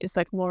speech is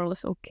like more or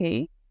less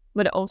okay,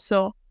 but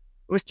also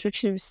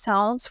restriction with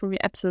sounds for me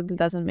absolutely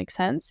doesn't make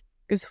sense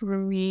because for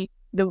me,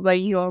 the way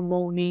you're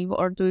moaning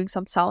or doing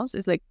some sounds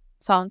is like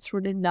sounds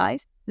really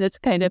nice. That's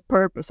kind of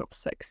purpose of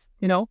sex,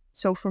 you know?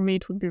 So for me,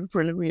 it would be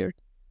really weird.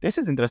 This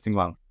is interesting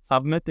one.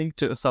 Submitting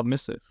to a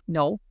submissive.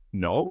 No.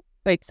 No?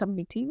 Wait,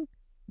 submitting?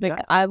 Like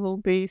Yeah. I will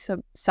be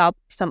some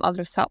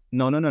other sub.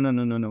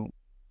 No.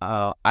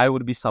 I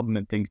would be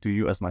submitting to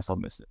you as my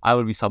submissive. I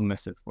will be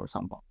submissive for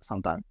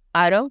some time.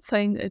 I don't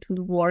think it would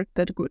work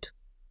that good.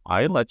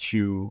 I let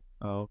you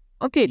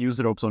Okay,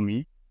 use ropes on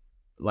me.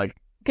 Like,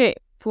 okay.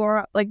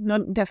 For like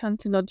not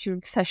definitely not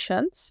during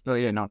sessions. oh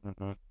yeah, no.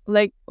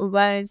 Like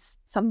when it's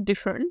some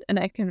different and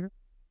I can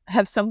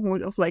have some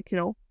mood of like, you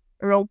know,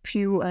 rope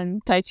you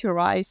and tie to your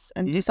eyes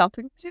and do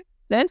something with you,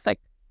 then it's like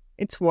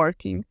it's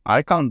working.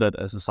 I count that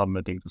as a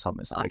submitting to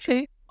submissive.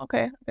 actually.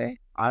 Okay.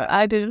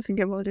 I I didn't think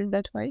about it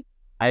that way.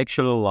 I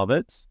actually love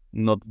it.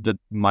 Not that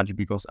much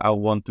because I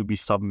want to be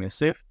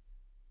submissive.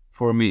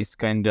 For me, it's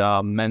kind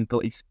of mental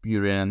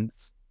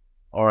experience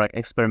or like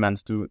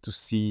experiment to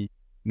see,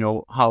 you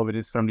know, how it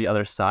is from the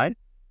other side.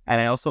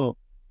 And I also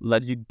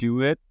let you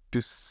do it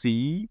to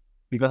see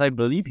because I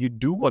believe you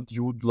do what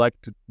you would like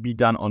to be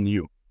done on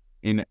you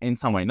in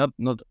some way. Not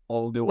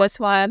all the That's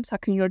why I'm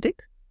sucking your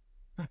dick.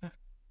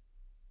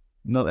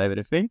 not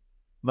everything,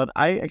 but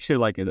I actually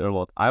like it a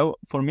lot.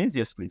 For me, it's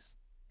yes, please.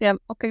 Yeah,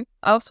 okay.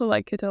 I also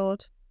like it a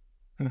lot.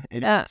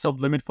 It Yeah. is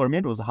soft limit for me.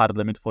 It was a hard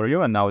limit for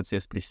you, and now it's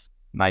yes, please.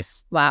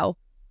 Nice. Wow.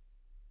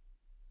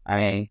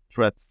 And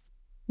threat.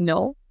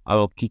 No. I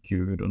will kick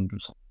you if you don't do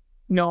something.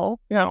 No.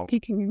 You're No. not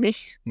kicking me.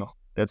 No,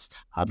 that's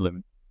hard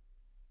limit.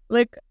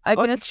 Like I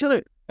Oh, guess.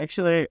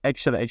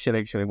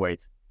 actually,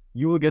 wait.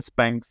 You will get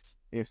spanked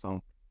if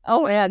some.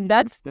 Oh yeah,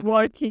 that's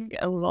working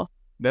a lot.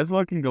 That's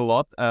working a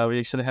lot. We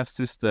actually have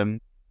system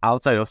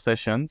outside of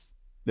sessions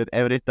that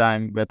every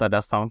time Beta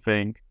does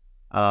something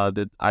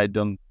that I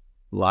don't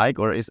like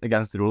or is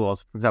against the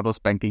rules, for example,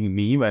 spanking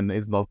me when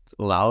it's not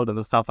allowed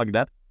and stuff like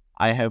that,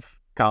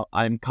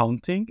 I'm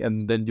counting,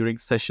 and then during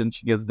session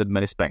she gets that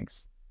many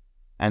spanks,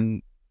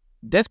 and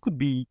that could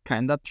be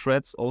kind of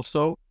threats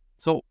also.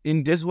 So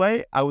in this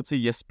way, I would say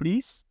yes,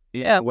 please.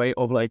 In Yeah. a way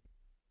of like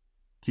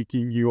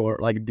kicking you or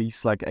like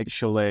these like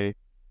actually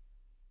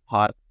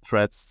hard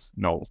threats,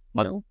 no.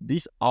 But No.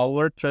 these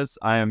our threats,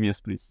 I am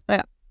yes, please.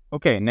 Yeah.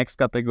 Okay, next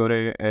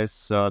category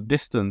is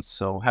distance.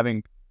 So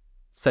having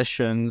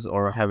sessions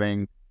or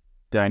having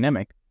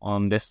dynamic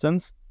on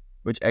distance,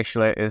 which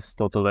actually is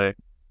totally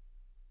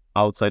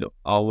outside of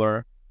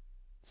our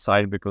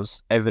side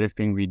because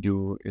everything we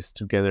do is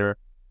together.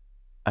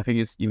 I think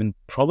it's even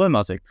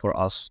problematic for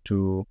us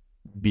to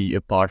be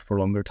apart for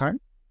longer time.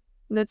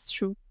 That's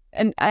true.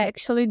 And I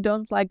actually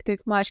don't like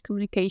that much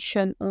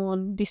communication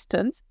on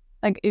distance,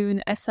 like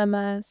even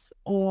SMS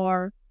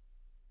or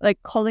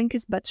like calling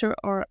is better,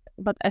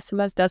 but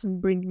SMS doesn't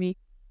bring me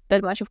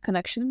that much of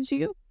connection with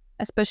you,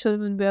 especially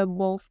when we are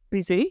both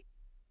busy.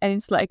 And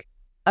it's like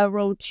I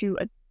wrote you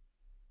at,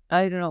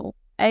 I don't know,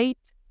 8,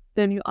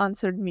 then you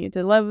answered me at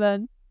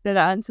 11, then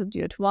I answered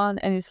you at 1,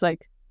 and it's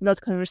like not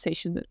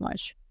conversation that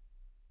much.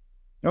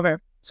 Okay,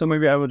 so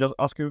maybe I will just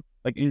ask you,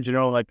 like in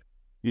general, like,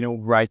 you know,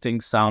 writing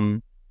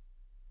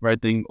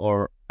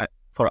or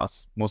for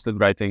us, mostly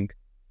writing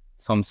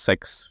some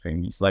sex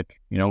things, like,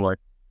 you know, like,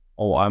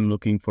 oh, I'm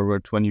looking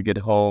forward to when you get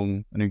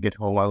home. When you get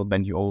home, I'll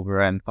bend you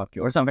over and fuck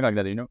you, or something like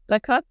that, you know?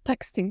 Like not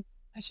texting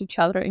each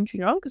other in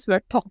general because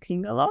we're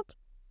talking a lot.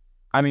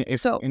 I mean,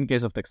 if So- in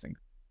case of texting,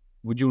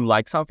 would you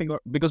like something,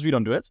 or because we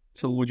don't do it,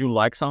 so would you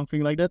like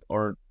something like that,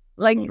 or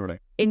Like not really?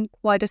 in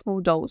quite a small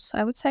dose,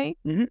 I would say,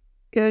 Mhm.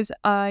 because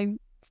I'm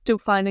still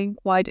finding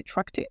quite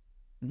attractive,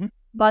 Mhm.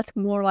 but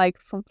more like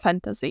from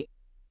fantasy.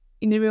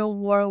 In the real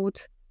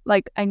world,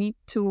 like I need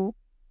to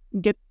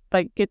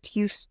get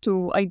used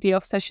to idea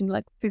of session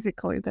like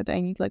physically, that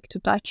I need like to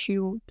touch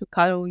you, to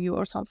cuddle you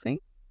or something.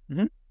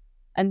 Mhm.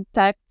 And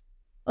that,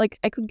 like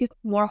I could get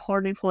more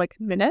horny for like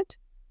a minute,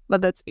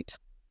 but that's it.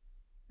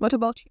 What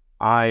about you?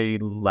 I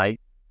like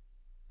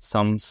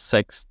some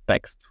sex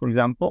text, for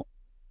example.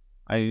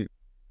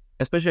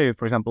 Especially,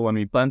 for example, when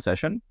we plan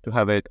session, to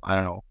have it, I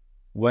don't know,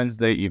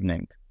 Wednesday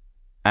evening.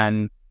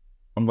 And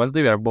on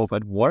Wednesday, we are both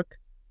at work,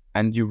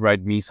 and you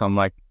write me some,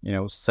 like, you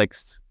know,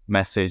 sex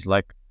message,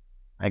 like,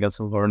 I got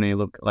so horny,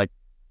 look, like,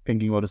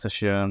 thinking about the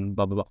session,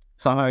 blah, blah, blah.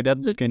 Somehow like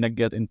that, kind of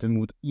get into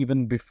mood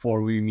even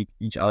before we meet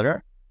each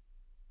other.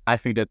 I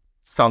think that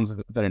sounds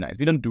very nice.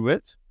 We don't do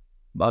it,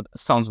 but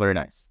sounds very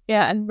nice.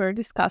 Yeah, and we're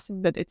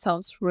discussing that it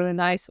sounds really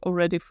nice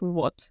already for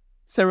what?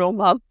 Several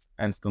months.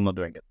 And still not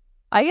doing it.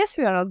 I guess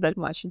we are not that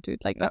much into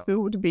it. Like, No. if we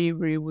would be,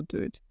 we would do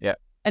it. Yeah.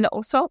 And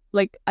also,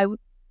 like, I would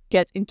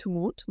get into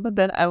mood, but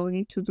then I will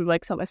need to do,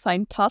 like, some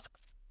assigned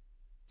tasks.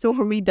 So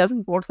for me, it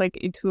doesn't work like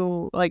it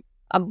will, like,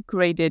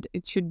 upgrade it.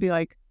 It should be,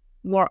 like,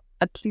 more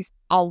at least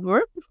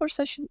hour before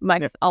session,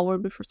 max hour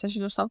before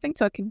session or something,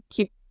 so I can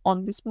keep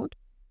on this mood.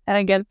 And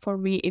again, for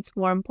me, it's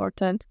more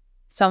important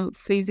some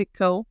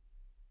physical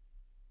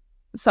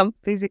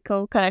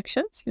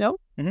connections, you know?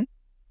 Mhm.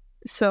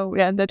 So,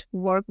 yeah, that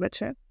will work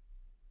better.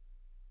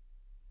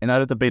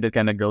 Another topic that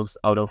kind of goes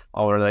out of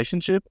our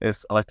relationship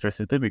is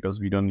electricity because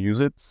we don't use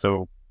it.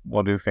 So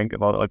what do you think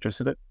about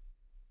electricity?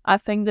 I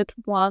think that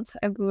once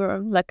I wrote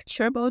a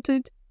lecture about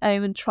it, I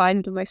even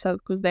tried it myself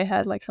because they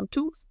had like some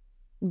tools.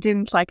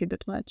 Didn't like it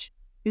that much.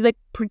 It's like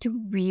pretty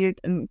weird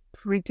and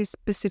pretty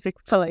specific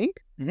feeling.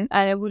 Mhm.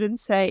 And I wouldn't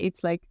say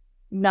it's like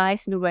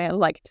nice in the way I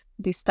liked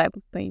this type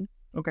of pain.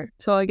 Okay.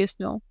 So I guess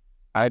no.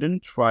 I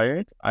didn't try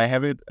it. I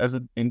have it as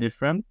an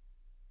indifferent,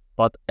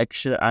 but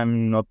actually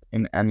I'm not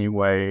in any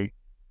way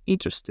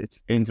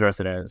Interested.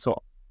 interested in it.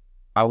 So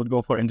I would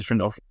go for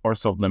indifferent or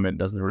soft limit.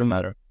 Doesn't really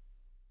matter.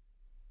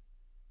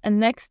 And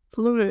next,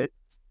 fluid,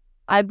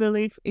 I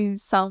believe,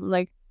 is some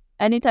like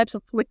any types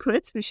of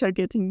liquids which are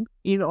getting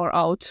in or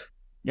out.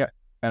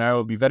 And I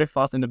will be very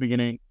fast in the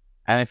beginning.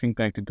 Anything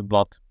connected to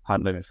blood,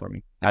 hard limit for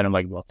me. I don't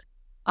like blood.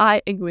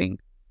 I agree.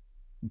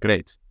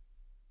 Great.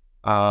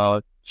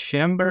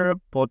 Chamber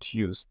pot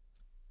use.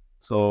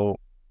 So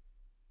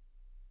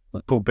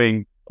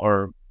pooping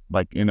or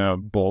like in a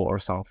bowl or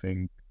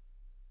something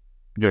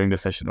during the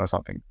session or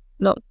something.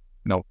 No.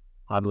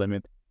 Hard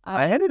limit.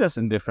 I had it as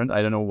indifferent.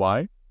 I don't know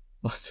why,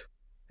 but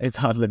it's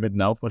hard limit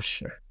now for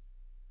sure.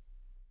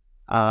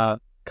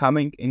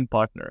 Coming in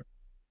partner.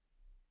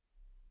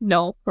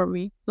 No, for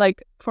me.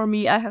 Like, for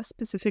me, I have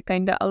specific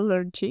kind of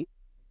allergy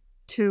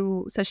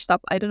to such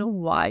stuff. I don't know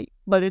why,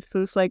 but it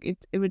feels like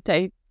it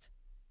irritates,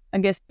 I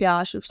guess,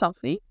 pH or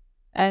something,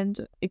 and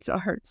it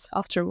hurts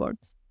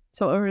afterwards.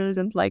 So I really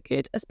don't like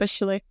it,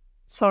 especially,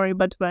 sorry,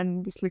 but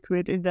when this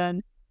liquid is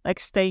then, like,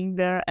 staying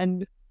there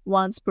and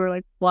once per,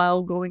 like,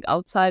 while going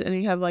outside and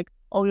you have, like,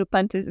 all your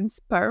panties in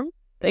sperm,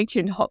 they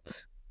actually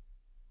hot.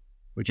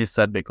 Which is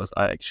sad because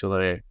I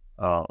actually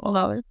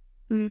Love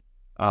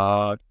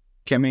it.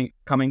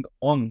 coming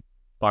on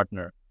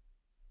partner.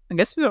 I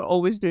guess we are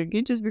always doing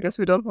it just because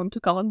we don't want to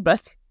come on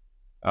bed.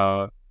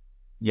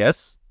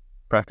 Yes,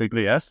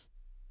 practically yes.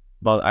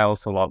 But I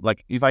also love,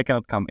 like, if I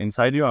cannot come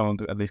inside you, I want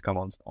to at least come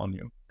on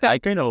you. Okay. I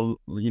kind of,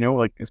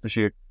 like,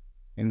 especially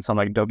in some,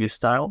 like, doggy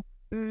style,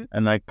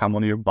 and, like, come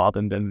on your butt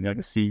and then,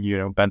 like, see,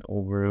 bend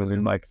over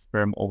and, like,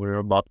 sperm over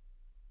your butt.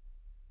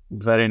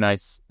 Very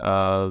nice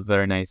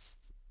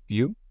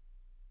view.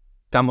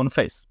 Come on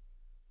face.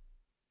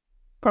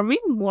 For me,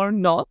 more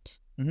not.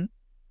 Mhm.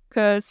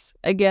 Because,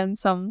 again,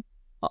 some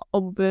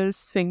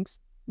obvious things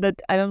that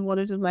I don't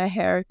want it in my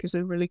hair because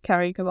I'm really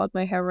caring about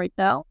my hair right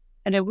now.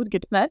 And I would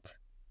get mad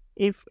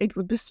if it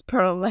would be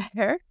sperm on my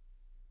hair.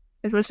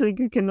 Especially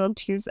you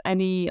cannot use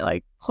any,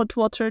 like, hot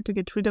water to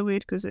get rid of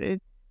it because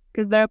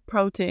there are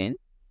protein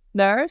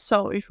there.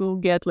 So it will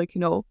get, like,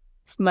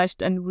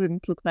 smashed and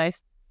wouldn't look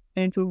nice.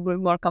 And it will be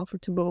more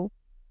comfortable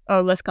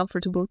or less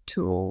comfortable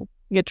to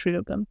get rid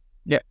of them.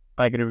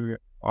 I agree with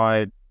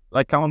you.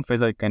 Like, come on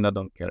face, I kind of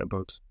don't care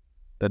about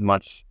that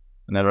much.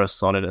 I never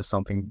saw it as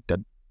something that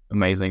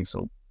amazing,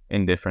 so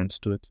indifference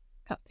to it.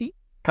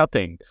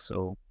 Cutting,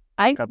 so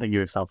cutting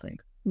you is something.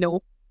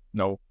 No,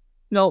 No,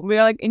 we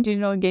are, like, in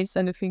general against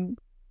anything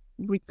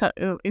which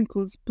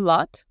includes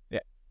blood. Yeah.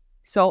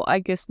 So I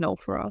guess no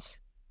for us.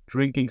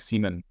 drinking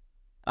semen.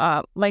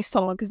 My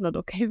stomach is not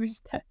okay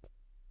with that.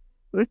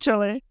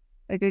 Literally,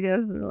 like, I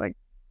guess, like,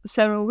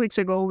 several weeks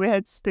ago, we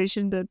had a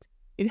situation that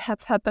it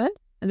had happened.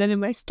 And then in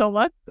my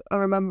stomach, I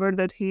remember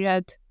that he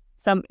had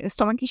some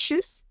stomach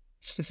issues.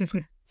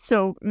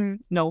 So,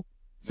 no,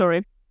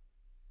 sorry.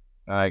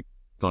 I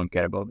don't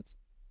care about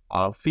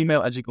it.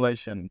 Female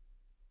ejaculation.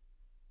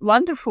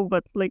 Wonderful,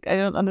 but, like, I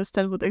don't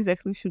understand what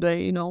exactly should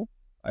I,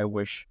 I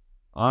wish.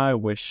 I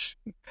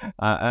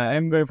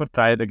am going to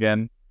try it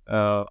again.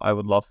 I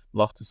would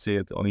love to see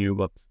it on you,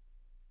 but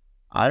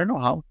I don't know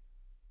how.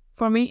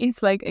 For me,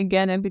 it's, like,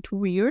 again, a bit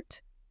weird.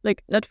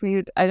 Like, not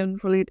weird, I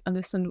don't really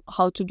understand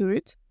how to do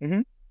it.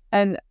 Mhm.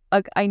 And,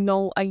 like, I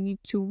know I need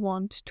to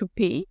want to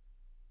pee.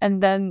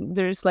 And then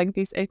there's, like,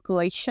 this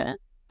ejaculation.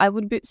 I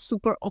would be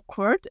super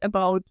awkward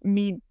about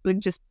me, like,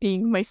 just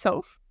peeing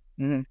myself.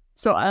 Mhm.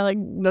 So I'm, like,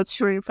 not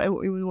sure if I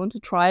even want to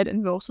try it.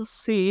 And we also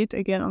see it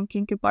again on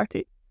Kinky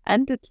Party.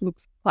 And it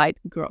looks quite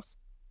gross.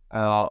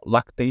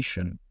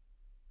 Lactation.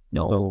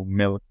 No. So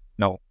milk.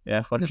 No.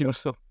 Yeah, for me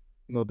also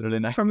not really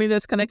nice. For me,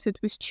 that's connected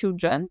with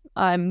children.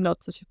 I'm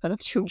not such a fan of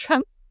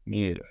children.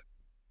 Me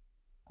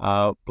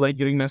either. Play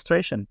during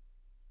menstruation.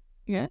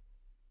 Yeah.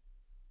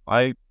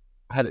 I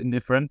had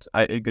indifferent.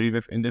 I agree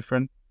with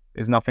indifferent.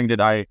 It's nothing that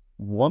I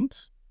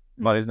want,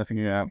 but it's nothing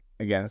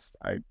against.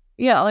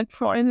 Yeah, like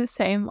for in the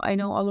same, I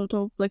know a lot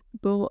of like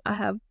people I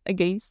have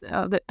against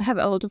that have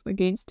a lot of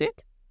against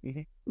it,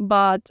 Mhm.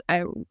 but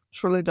I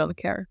truly don't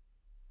care.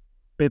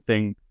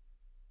 Spitting.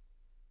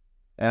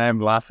 And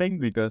I'm laughing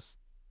because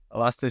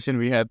last session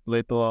we had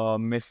little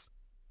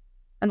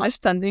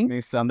Understanding,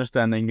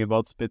 misunderstanding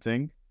about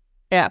spitting.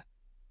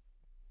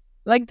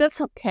 like that's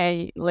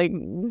okay. Like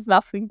there's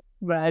nothing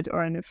bad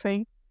or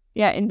anything.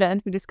 Yeah, in the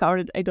end we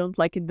discovered I don't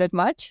like it that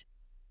much.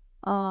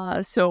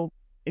 So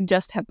it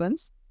just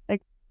happens.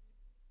 Like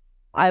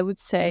I would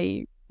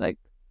say like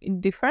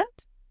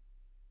indifferent.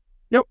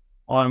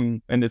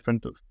 I'm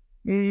indifferent too.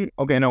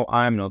 Okay, no,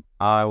 I'm not.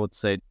 I would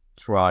say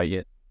try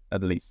it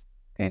at least.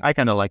 Okay. I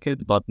kind of like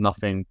it, but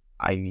nothing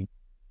I need.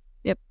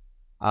 Yep.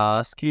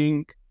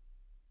 Skiing,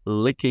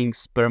 licking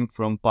sperm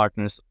from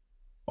partners'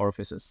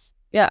 orifices.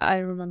 Yeah, I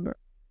remember.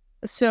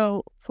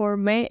 So for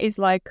me, it's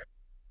like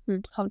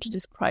how to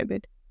describe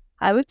it.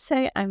 I would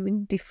say I'm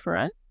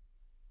indifferent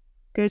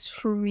because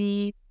for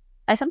me,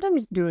 I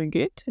sometimes doing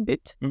it a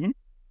bit, Mhm.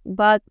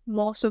 but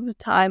most of the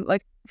time,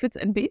 like if it's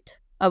a bit,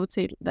 I would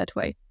say it that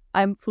way.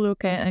 I'm fully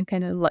okay and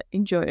kind of like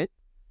enjoy it.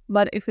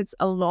 But if it's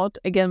a lot,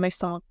 again, my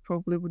stomach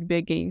probably would be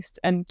against.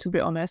 And to be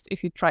honest,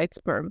 if you tried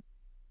sperm,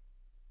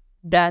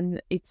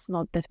 then it's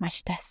not that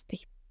much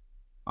tasty.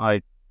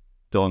 I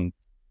don't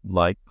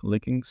like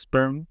licking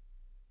sperm.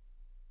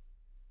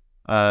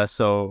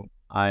 So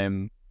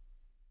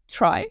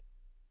Try.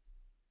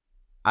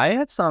 I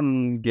had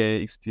some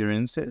gay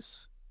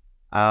experiences.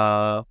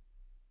 I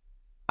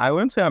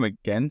wouldn't say I'm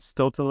against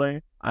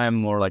totally. I'm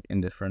more like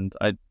indifferent.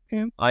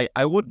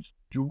 I would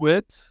do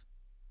it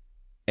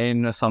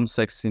in some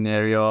sex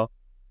scenario,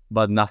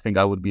 but nothing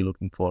I would be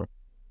looking for.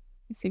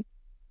 You see,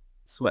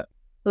 Sweat.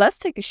 let's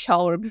take a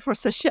shower before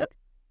session.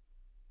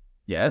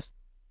 Yes.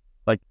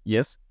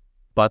 Yes.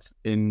 But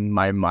in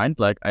my mind,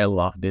 like I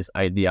love this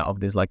idea of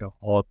this like a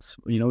hot,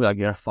 like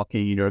you're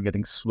fucking, you're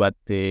getting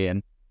sweaty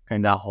and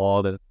kind of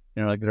hot and,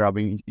 like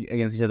rubbing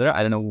against each other.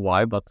 I don't know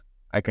why, but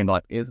I kind of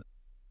like it.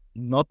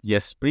 Not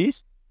yes,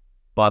 please,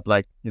 but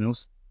like,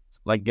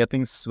 like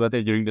getting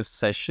sweaty during the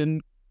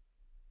session.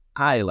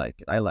 I like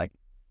it. I like it.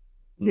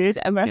 There's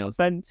a Yes.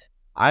 friend.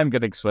 I'm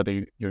getting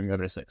sweaty during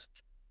every sex.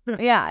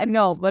 Yeah, I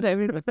know, but I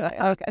mean,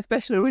 like,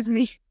 especially with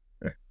me.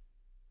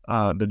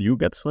 Did you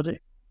get sweaty?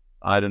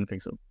 I don't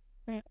think so.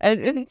 And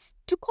it's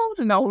too cold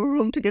in our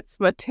room to get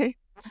sweaty.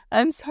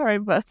 I'm sorry,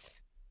 but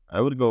I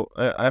would go.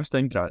 I'm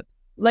staying dry.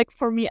 like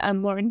for me, I'm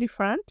more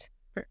indifferent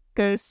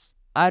because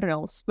I don't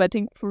know,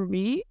 sweating for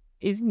me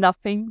is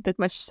nothing that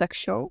much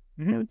sexual,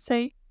 I would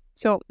say.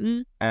 So,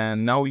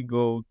 And now we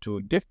go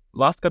to the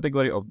last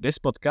category of this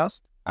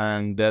podcast,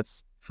 and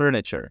that's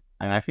furniture.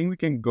 And I think we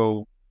can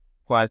go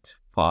quite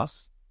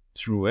fast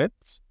through it,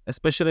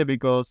 especially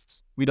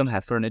because we don't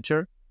have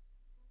furniture.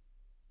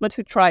 but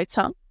we tried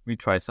some. We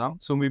tried some.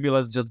 So maybe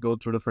let's just go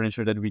through the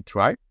furniture that we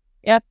tried.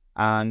 Yep.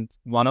 And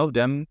one of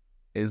them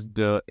is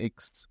the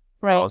X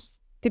Right. house.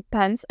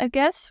 Depends, I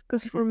guess,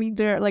 because for me,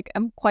 they're like,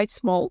 I'm quite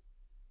small.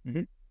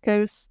 Mhm.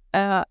 Because,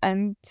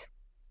 and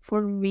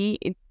for me,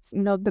 it's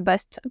not the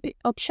best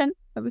option,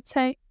 I would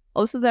say.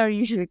 Also, they're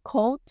usually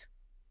cold.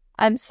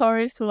 I'm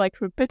sorry to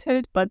like repeat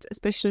it, but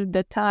especially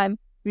that time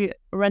we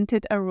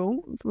rented a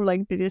room for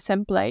like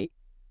BDSM play,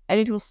 and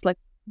it was like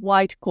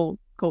white cold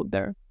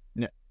there.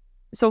 Yeah.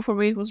 So for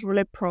me, it was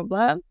really a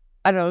problem.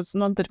 I don't know, it's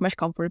not that much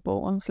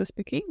comfortable, honestly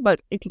speaking, but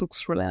it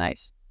looks really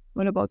nice.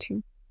 What about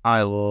you?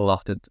 I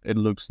loved it. It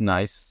looks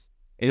nice.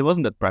 It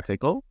wasn't that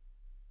practical.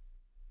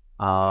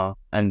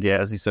 And yeah,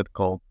 as you said,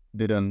 cold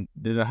didn't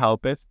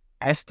help it.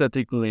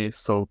 Aesthetically,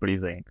 so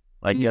pleasing.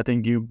 Like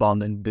getting you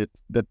bound in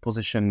that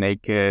position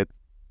naked,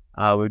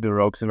 with the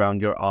ropes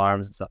around your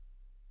arms and stuff.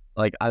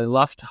 Like I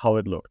loved how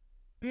it looked.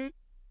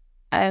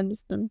 I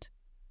understand.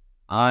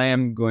 I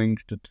am going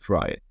to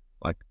try it.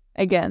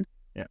 Again.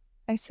 Yeah.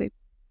 I see.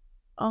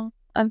 Oh,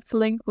 I'm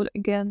feeling good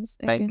again.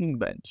 Banking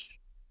bench.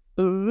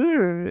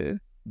 Ooh.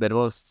 That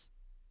was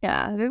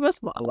Yeah, it was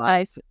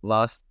nice.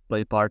 last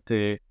play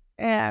party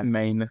Yeah,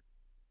 main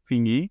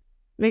thingy.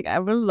 like I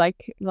really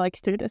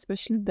liked it,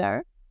 especially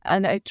there.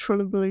 And I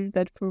truly believe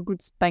that for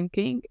good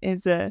spanking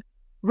is a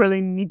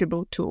really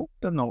needable tool.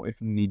 Don't know if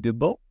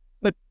needable,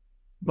 But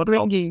help.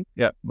 bringing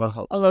Yeah, but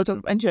help. a lot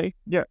of enjoy.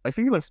 Yeah, I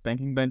think like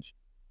spanking bench,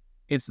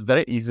 it's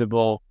very easy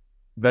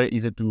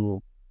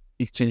to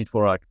exchange it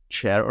for like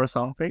chair or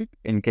something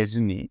in case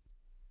you need.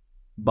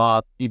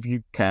 But if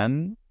you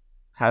can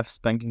have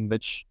spanking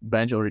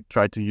bench or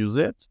try to use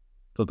it,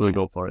 totally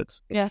go for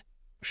it.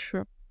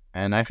 Sure.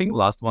 And I think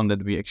last one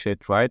that we actually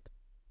tried,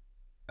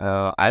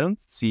 I don't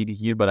see it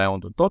here, but I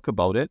want to talk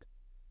about it,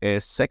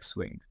 is sex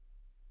swing.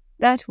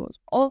 That was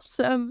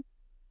awesome.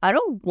 I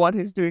don't know what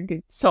is doing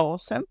it so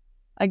awesome.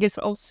 I guess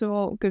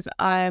also because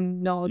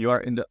I'm not. You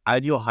are in the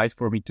ideal height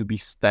for me to be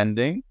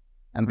standing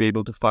and be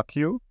able to fuck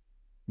you.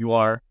 You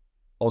are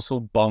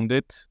also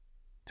bounded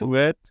to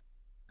it,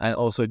 and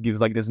also it gives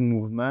like this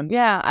movement.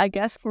 Yeah, I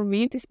guess for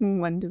me this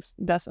movement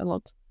does a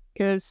lot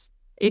because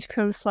it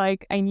feels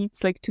like I need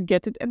like to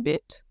get it a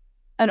bit,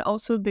 and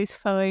also this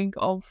feeling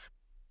of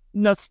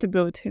not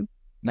stability,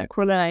 like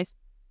really nice.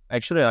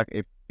 Actually,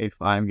 like if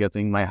I'm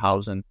getting my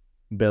house and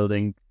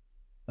building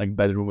like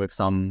bedroom with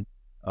some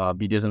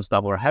BDSM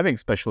stuff or having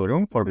special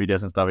room for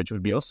BDSM stuff, which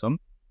would be awesome.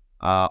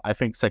 I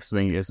think sex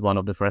swing is one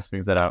of the first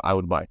things that I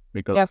would buy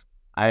because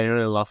I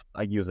really love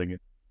like using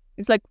it.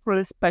 It's like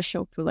really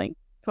special feeling.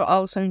 So I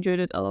also enjoyed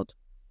it a lot.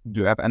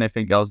 Do you have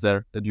anything else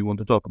there that you want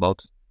to talk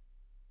about?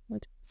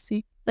 Let's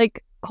see.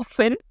 Like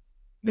coffin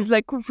is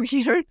like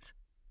weird.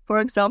 For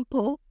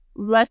example,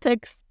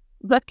 latex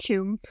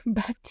vacuum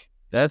bed.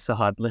 That's a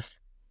hard list.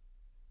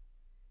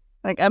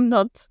 Like I'm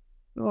not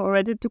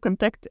ready to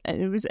contact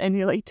with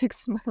any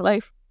latex in my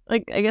life.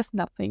 Like I guess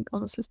nothing,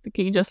 honestly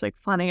speaking. Just like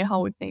funny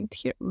how it named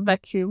here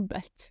vacuum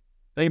bed.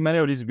 Like many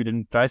of these we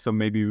didn't try, so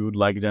maybe we would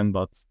like them,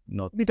 but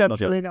not. We don't not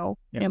really yet. know.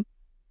 Yeah.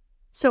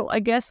 So I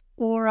guess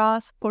for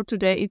us for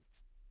today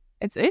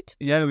it's it.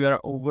 Yeah, we are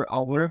over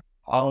hour.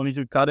 I'll need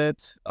to cut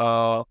it.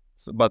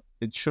 But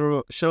it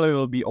surely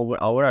will be over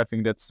hour. I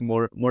think that's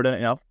more than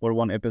enough for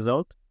one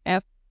episode. Yeah.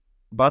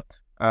 But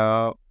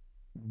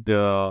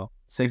the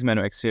sex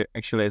menu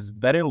actually is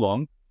very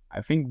long.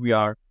 I think we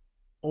are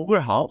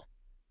over half,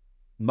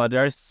 but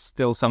there's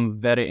still some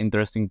very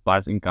interesting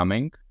parts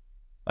incoming,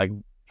 like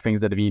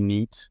things that we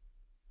need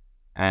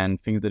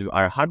and things that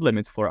are hard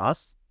limits for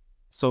us.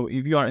 So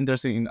if you are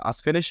interested in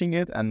us finishing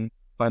it and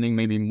finding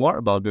maybe more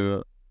about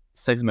the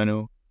sex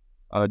menu,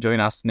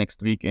 join us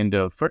next week in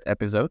the third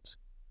episode.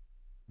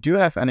 Do you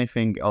have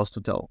anything else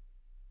to tell?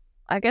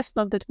 I guess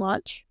not that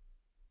much,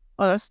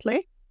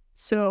 honestly.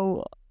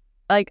 So,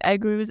 like, I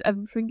agree with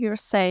everything you're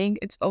saying.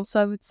 It's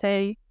also, I would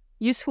say,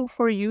 useful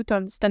for you to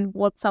understand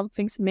what some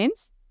things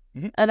means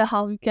and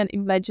how you can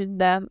imagine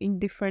them in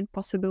different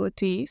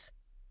possibilities.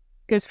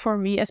 Because for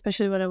me,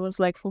 especially when I was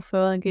like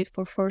fulfilling it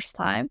for first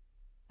time,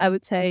 I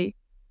would say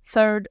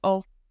third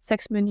of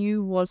sex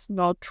menu was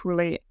not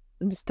really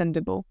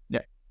understandable.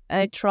 Yeah.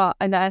 And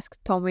I asked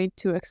Tommy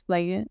to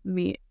explain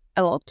me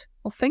a lot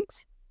of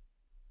things,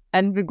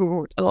 and we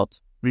googled a lot.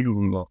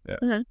 Yeah.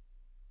 Mhm.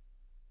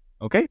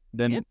 Okay,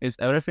 then is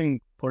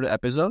everything for the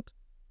episode?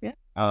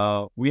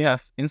 Yeah. We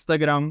have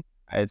Instagram.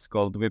 It's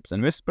called Whips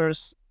and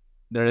Whispers.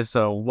 There is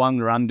one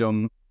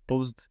random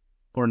post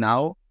for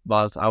now,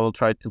 but I will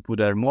try to put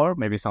there more,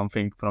 maybe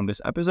something from this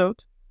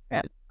episode.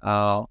 Yeah.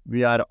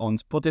 We are on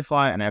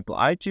Spotify and Apple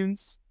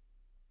iTunes.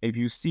 If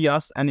you see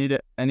us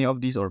any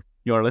of these, or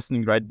you are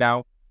listening right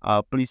now,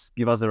 please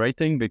give us a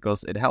rating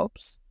because it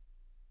helps.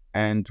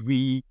 And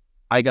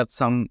I got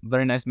some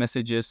very nice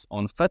messages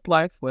on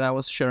FetLife when I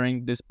was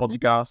sharing this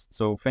podcast.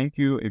 So thank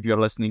you if you're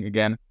listening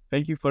again.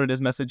 Thank you for these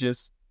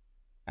messages.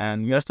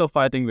 And we are still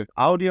fighting with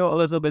audio a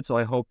little bit, so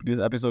I hope this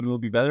episode will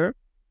be better.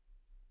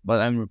 But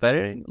I'm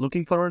very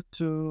looking forward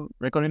to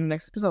recording the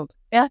next episode.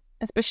 Yeah,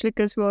 especially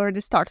because we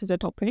already started the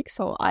topic,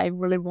 so I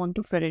really want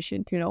to finish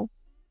it,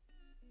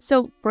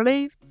 So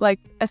really, like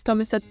as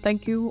Tommy said,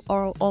 thank you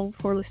all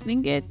for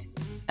listening it,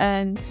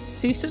 and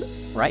see you soon,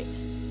 right?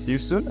 See you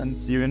soon and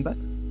see you in bed.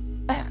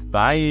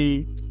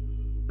 Bye.